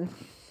 God.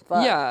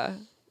 Fuck. Yeah.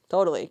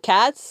 Totally.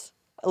 Cats?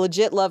 I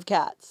legit love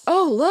cats.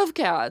 Oh, love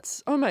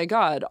cats. Oh my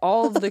God.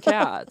 All of the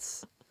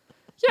cats.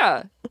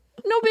 Yeah.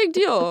 No big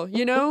deal,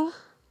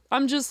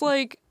 I'm just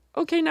like,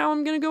 okay, now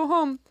I'm going to go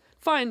home.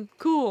 Fine.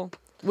 Cool.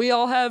 We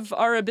all have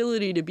our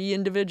ability to be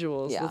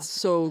individuals. Yeah. That's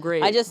so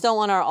great. I just don't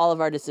want all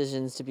of our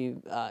decisions to be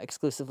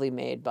exclusively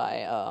made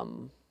by,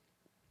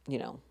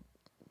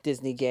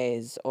 Disney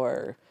gays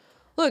or...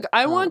 Look,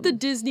 I want the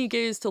Disney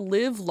gays to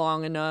live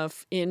long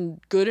enough in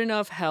good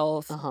enough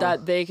health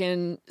that they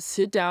can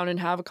sit down and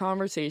have a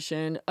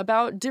conversation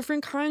about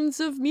different kinds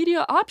of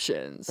media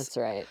options. That's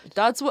right.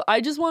 That's what I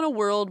just want a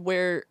world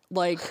where,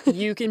 like,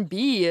 you can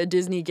be a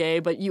Disney gay,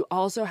 but you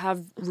also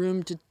have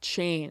room to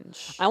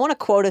change. I want a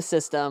quota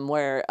system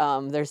where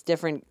there's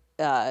different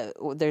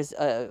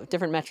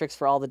metrics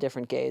for all the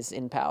different gays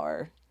in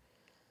power.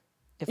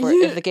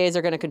 If the gays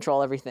are going to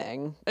control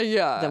everything,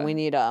 Yeah. then we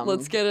need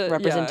Let's get a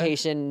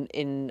representation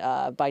in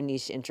by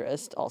niche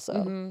interest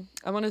also.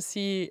 I want to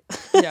see.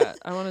 Yeah,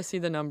 I want to see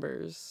the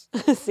numbers.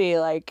 See,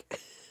 like,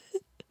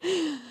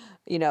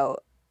 you know,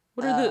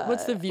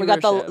 What's the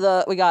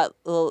viewership? we got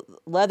the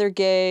leather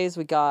gays,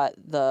 we got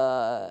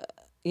the,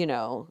 you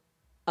know,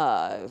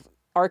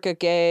 Arca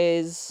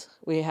gays,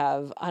 we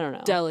have, I don't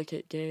know,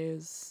 Delicate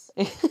gays.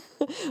 we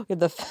have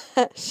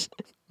the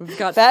We've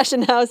got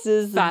fashion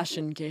houses,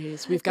 fashion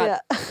gays. We've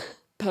got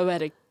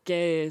poetic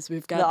gays.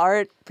 We've got the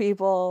art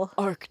people,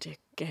 Arctic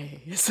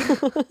gays.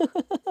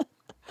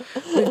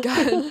 We've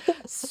got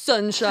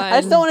sunshine. I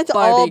just don't want it to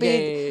Barbie all be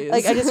gays.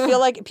 like, I just feel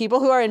like people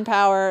who are in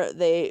power,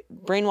 they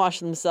brainwash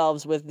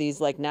themselves with these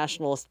like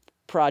nationalist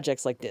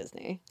projects like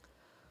Disney.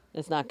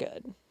 It's not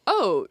good.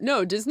 Oh,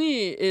 no,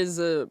 Disney is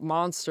a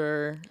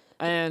monster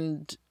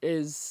and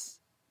is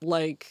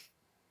like,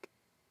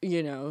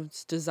 you know,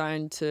 it's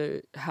designed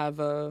to have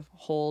a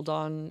hold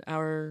on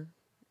our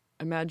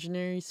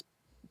imaginary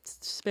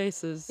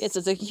spaces.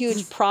 It's a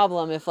huge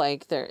problem if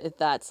like if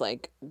that's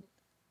like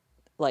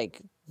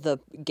the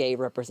gay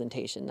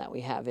representation that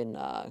we have in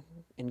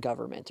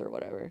government or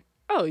whatever.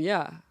 Oh,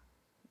 yeah.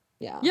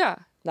 Yeah. Yeah.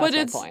 That's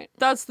But my point.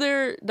 that's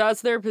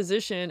their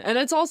position. And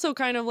it's also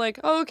kind of like,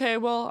 oh, okay,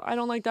 well, I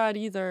don't like that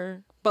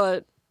either.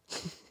 But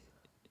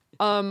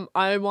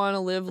I want to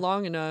live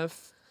long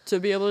enough to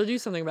be able to do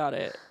something about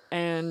it.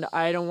 And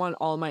I don't want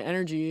all my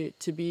energy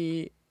to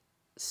be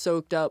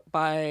soaked up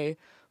by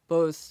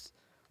both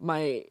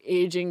my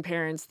aging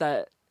parents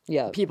that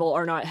people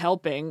are not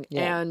helping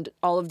and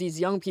all of these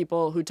young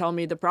people who tell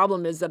me the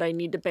problem is that I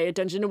need to pay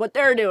attention to what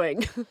they're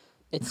doing.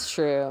 It's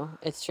true.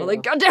 It's true.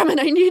 Like, God damn it,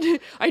 I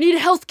need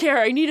healthcare.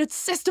 I need a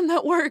system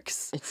that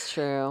works. It's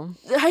true.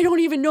 I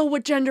don't even know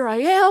what gender I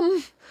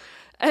am,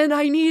 and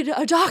I need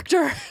a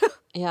doctor.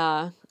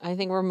 Yeah, I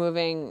think we're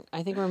moving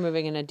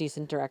in a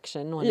decent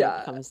direction when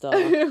it comes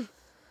to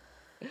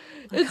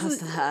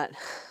that.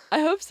 I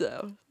hope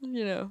so.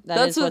 You know,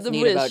 that's what's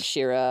neat about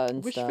She-Ra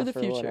and wish stuff for the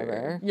future.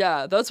 Whatever.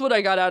 Yeah, that's what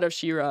I got out of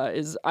She-Ra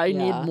is I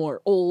need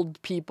more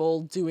old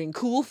people doing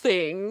cool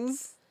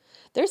things.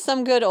 There's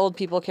some good old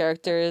people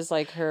characters,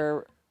 like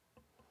her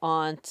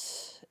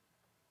aunt,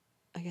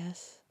 I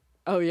guess.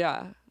 Oh,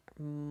 yeah.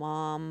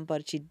 Mom,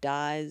 but she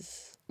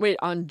dies. Wait,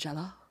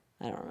 Angela?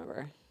 I don't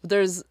remember.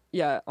 There's,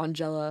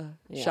 Angela,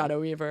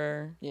 Shadow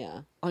Weaver.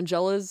 Yeah.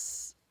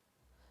 Angela's...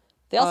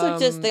 They also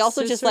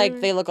sister? just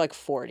like, they look like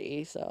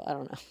 40, so I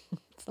don't know.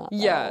 It's not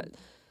that old.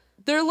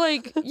 They're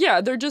like,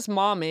 they're just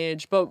mom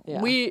age, but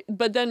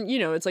but then, you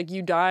know, it's like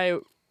you die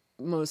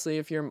mostly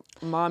if you're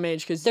mom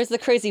age because there's the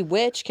crazy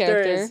witch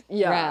character,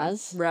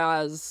 Raz,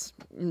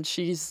 and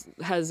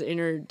has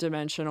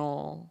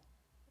interdimensional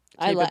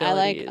I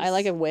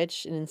like a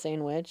witch, an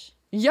insane witch.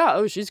 Yeah,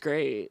 oh, she's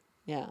great.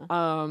 Yeah.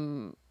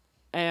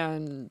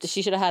 And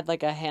she should have had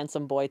like a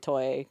handsome boy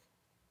toy.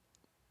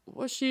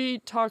 Well, she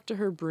talked to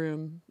her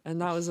broom,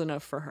 and that was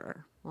enough for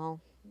her. Well,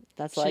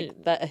 that's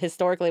that.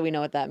 Historically, we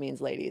know what that means,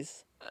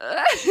 ladies.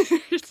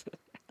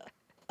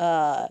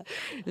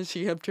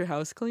 She kept her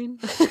house clean?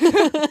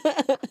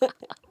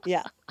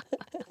 Yeah.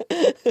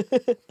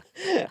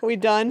 We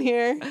done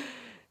here?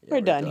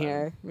 We're done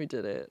here. We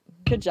did it.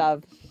 Good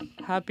job.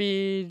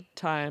 Happy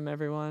time,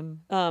 everyone.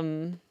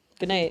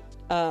 Good night.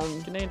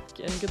 Good night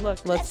and good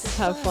luck. Let's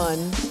have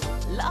fun.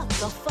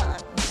 Lots of fun.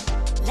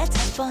 Let's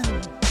have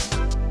fun.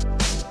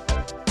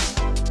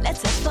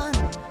 Let's have fun.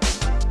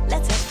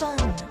 Let's have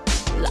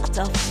fun. Lots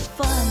of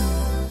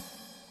fun.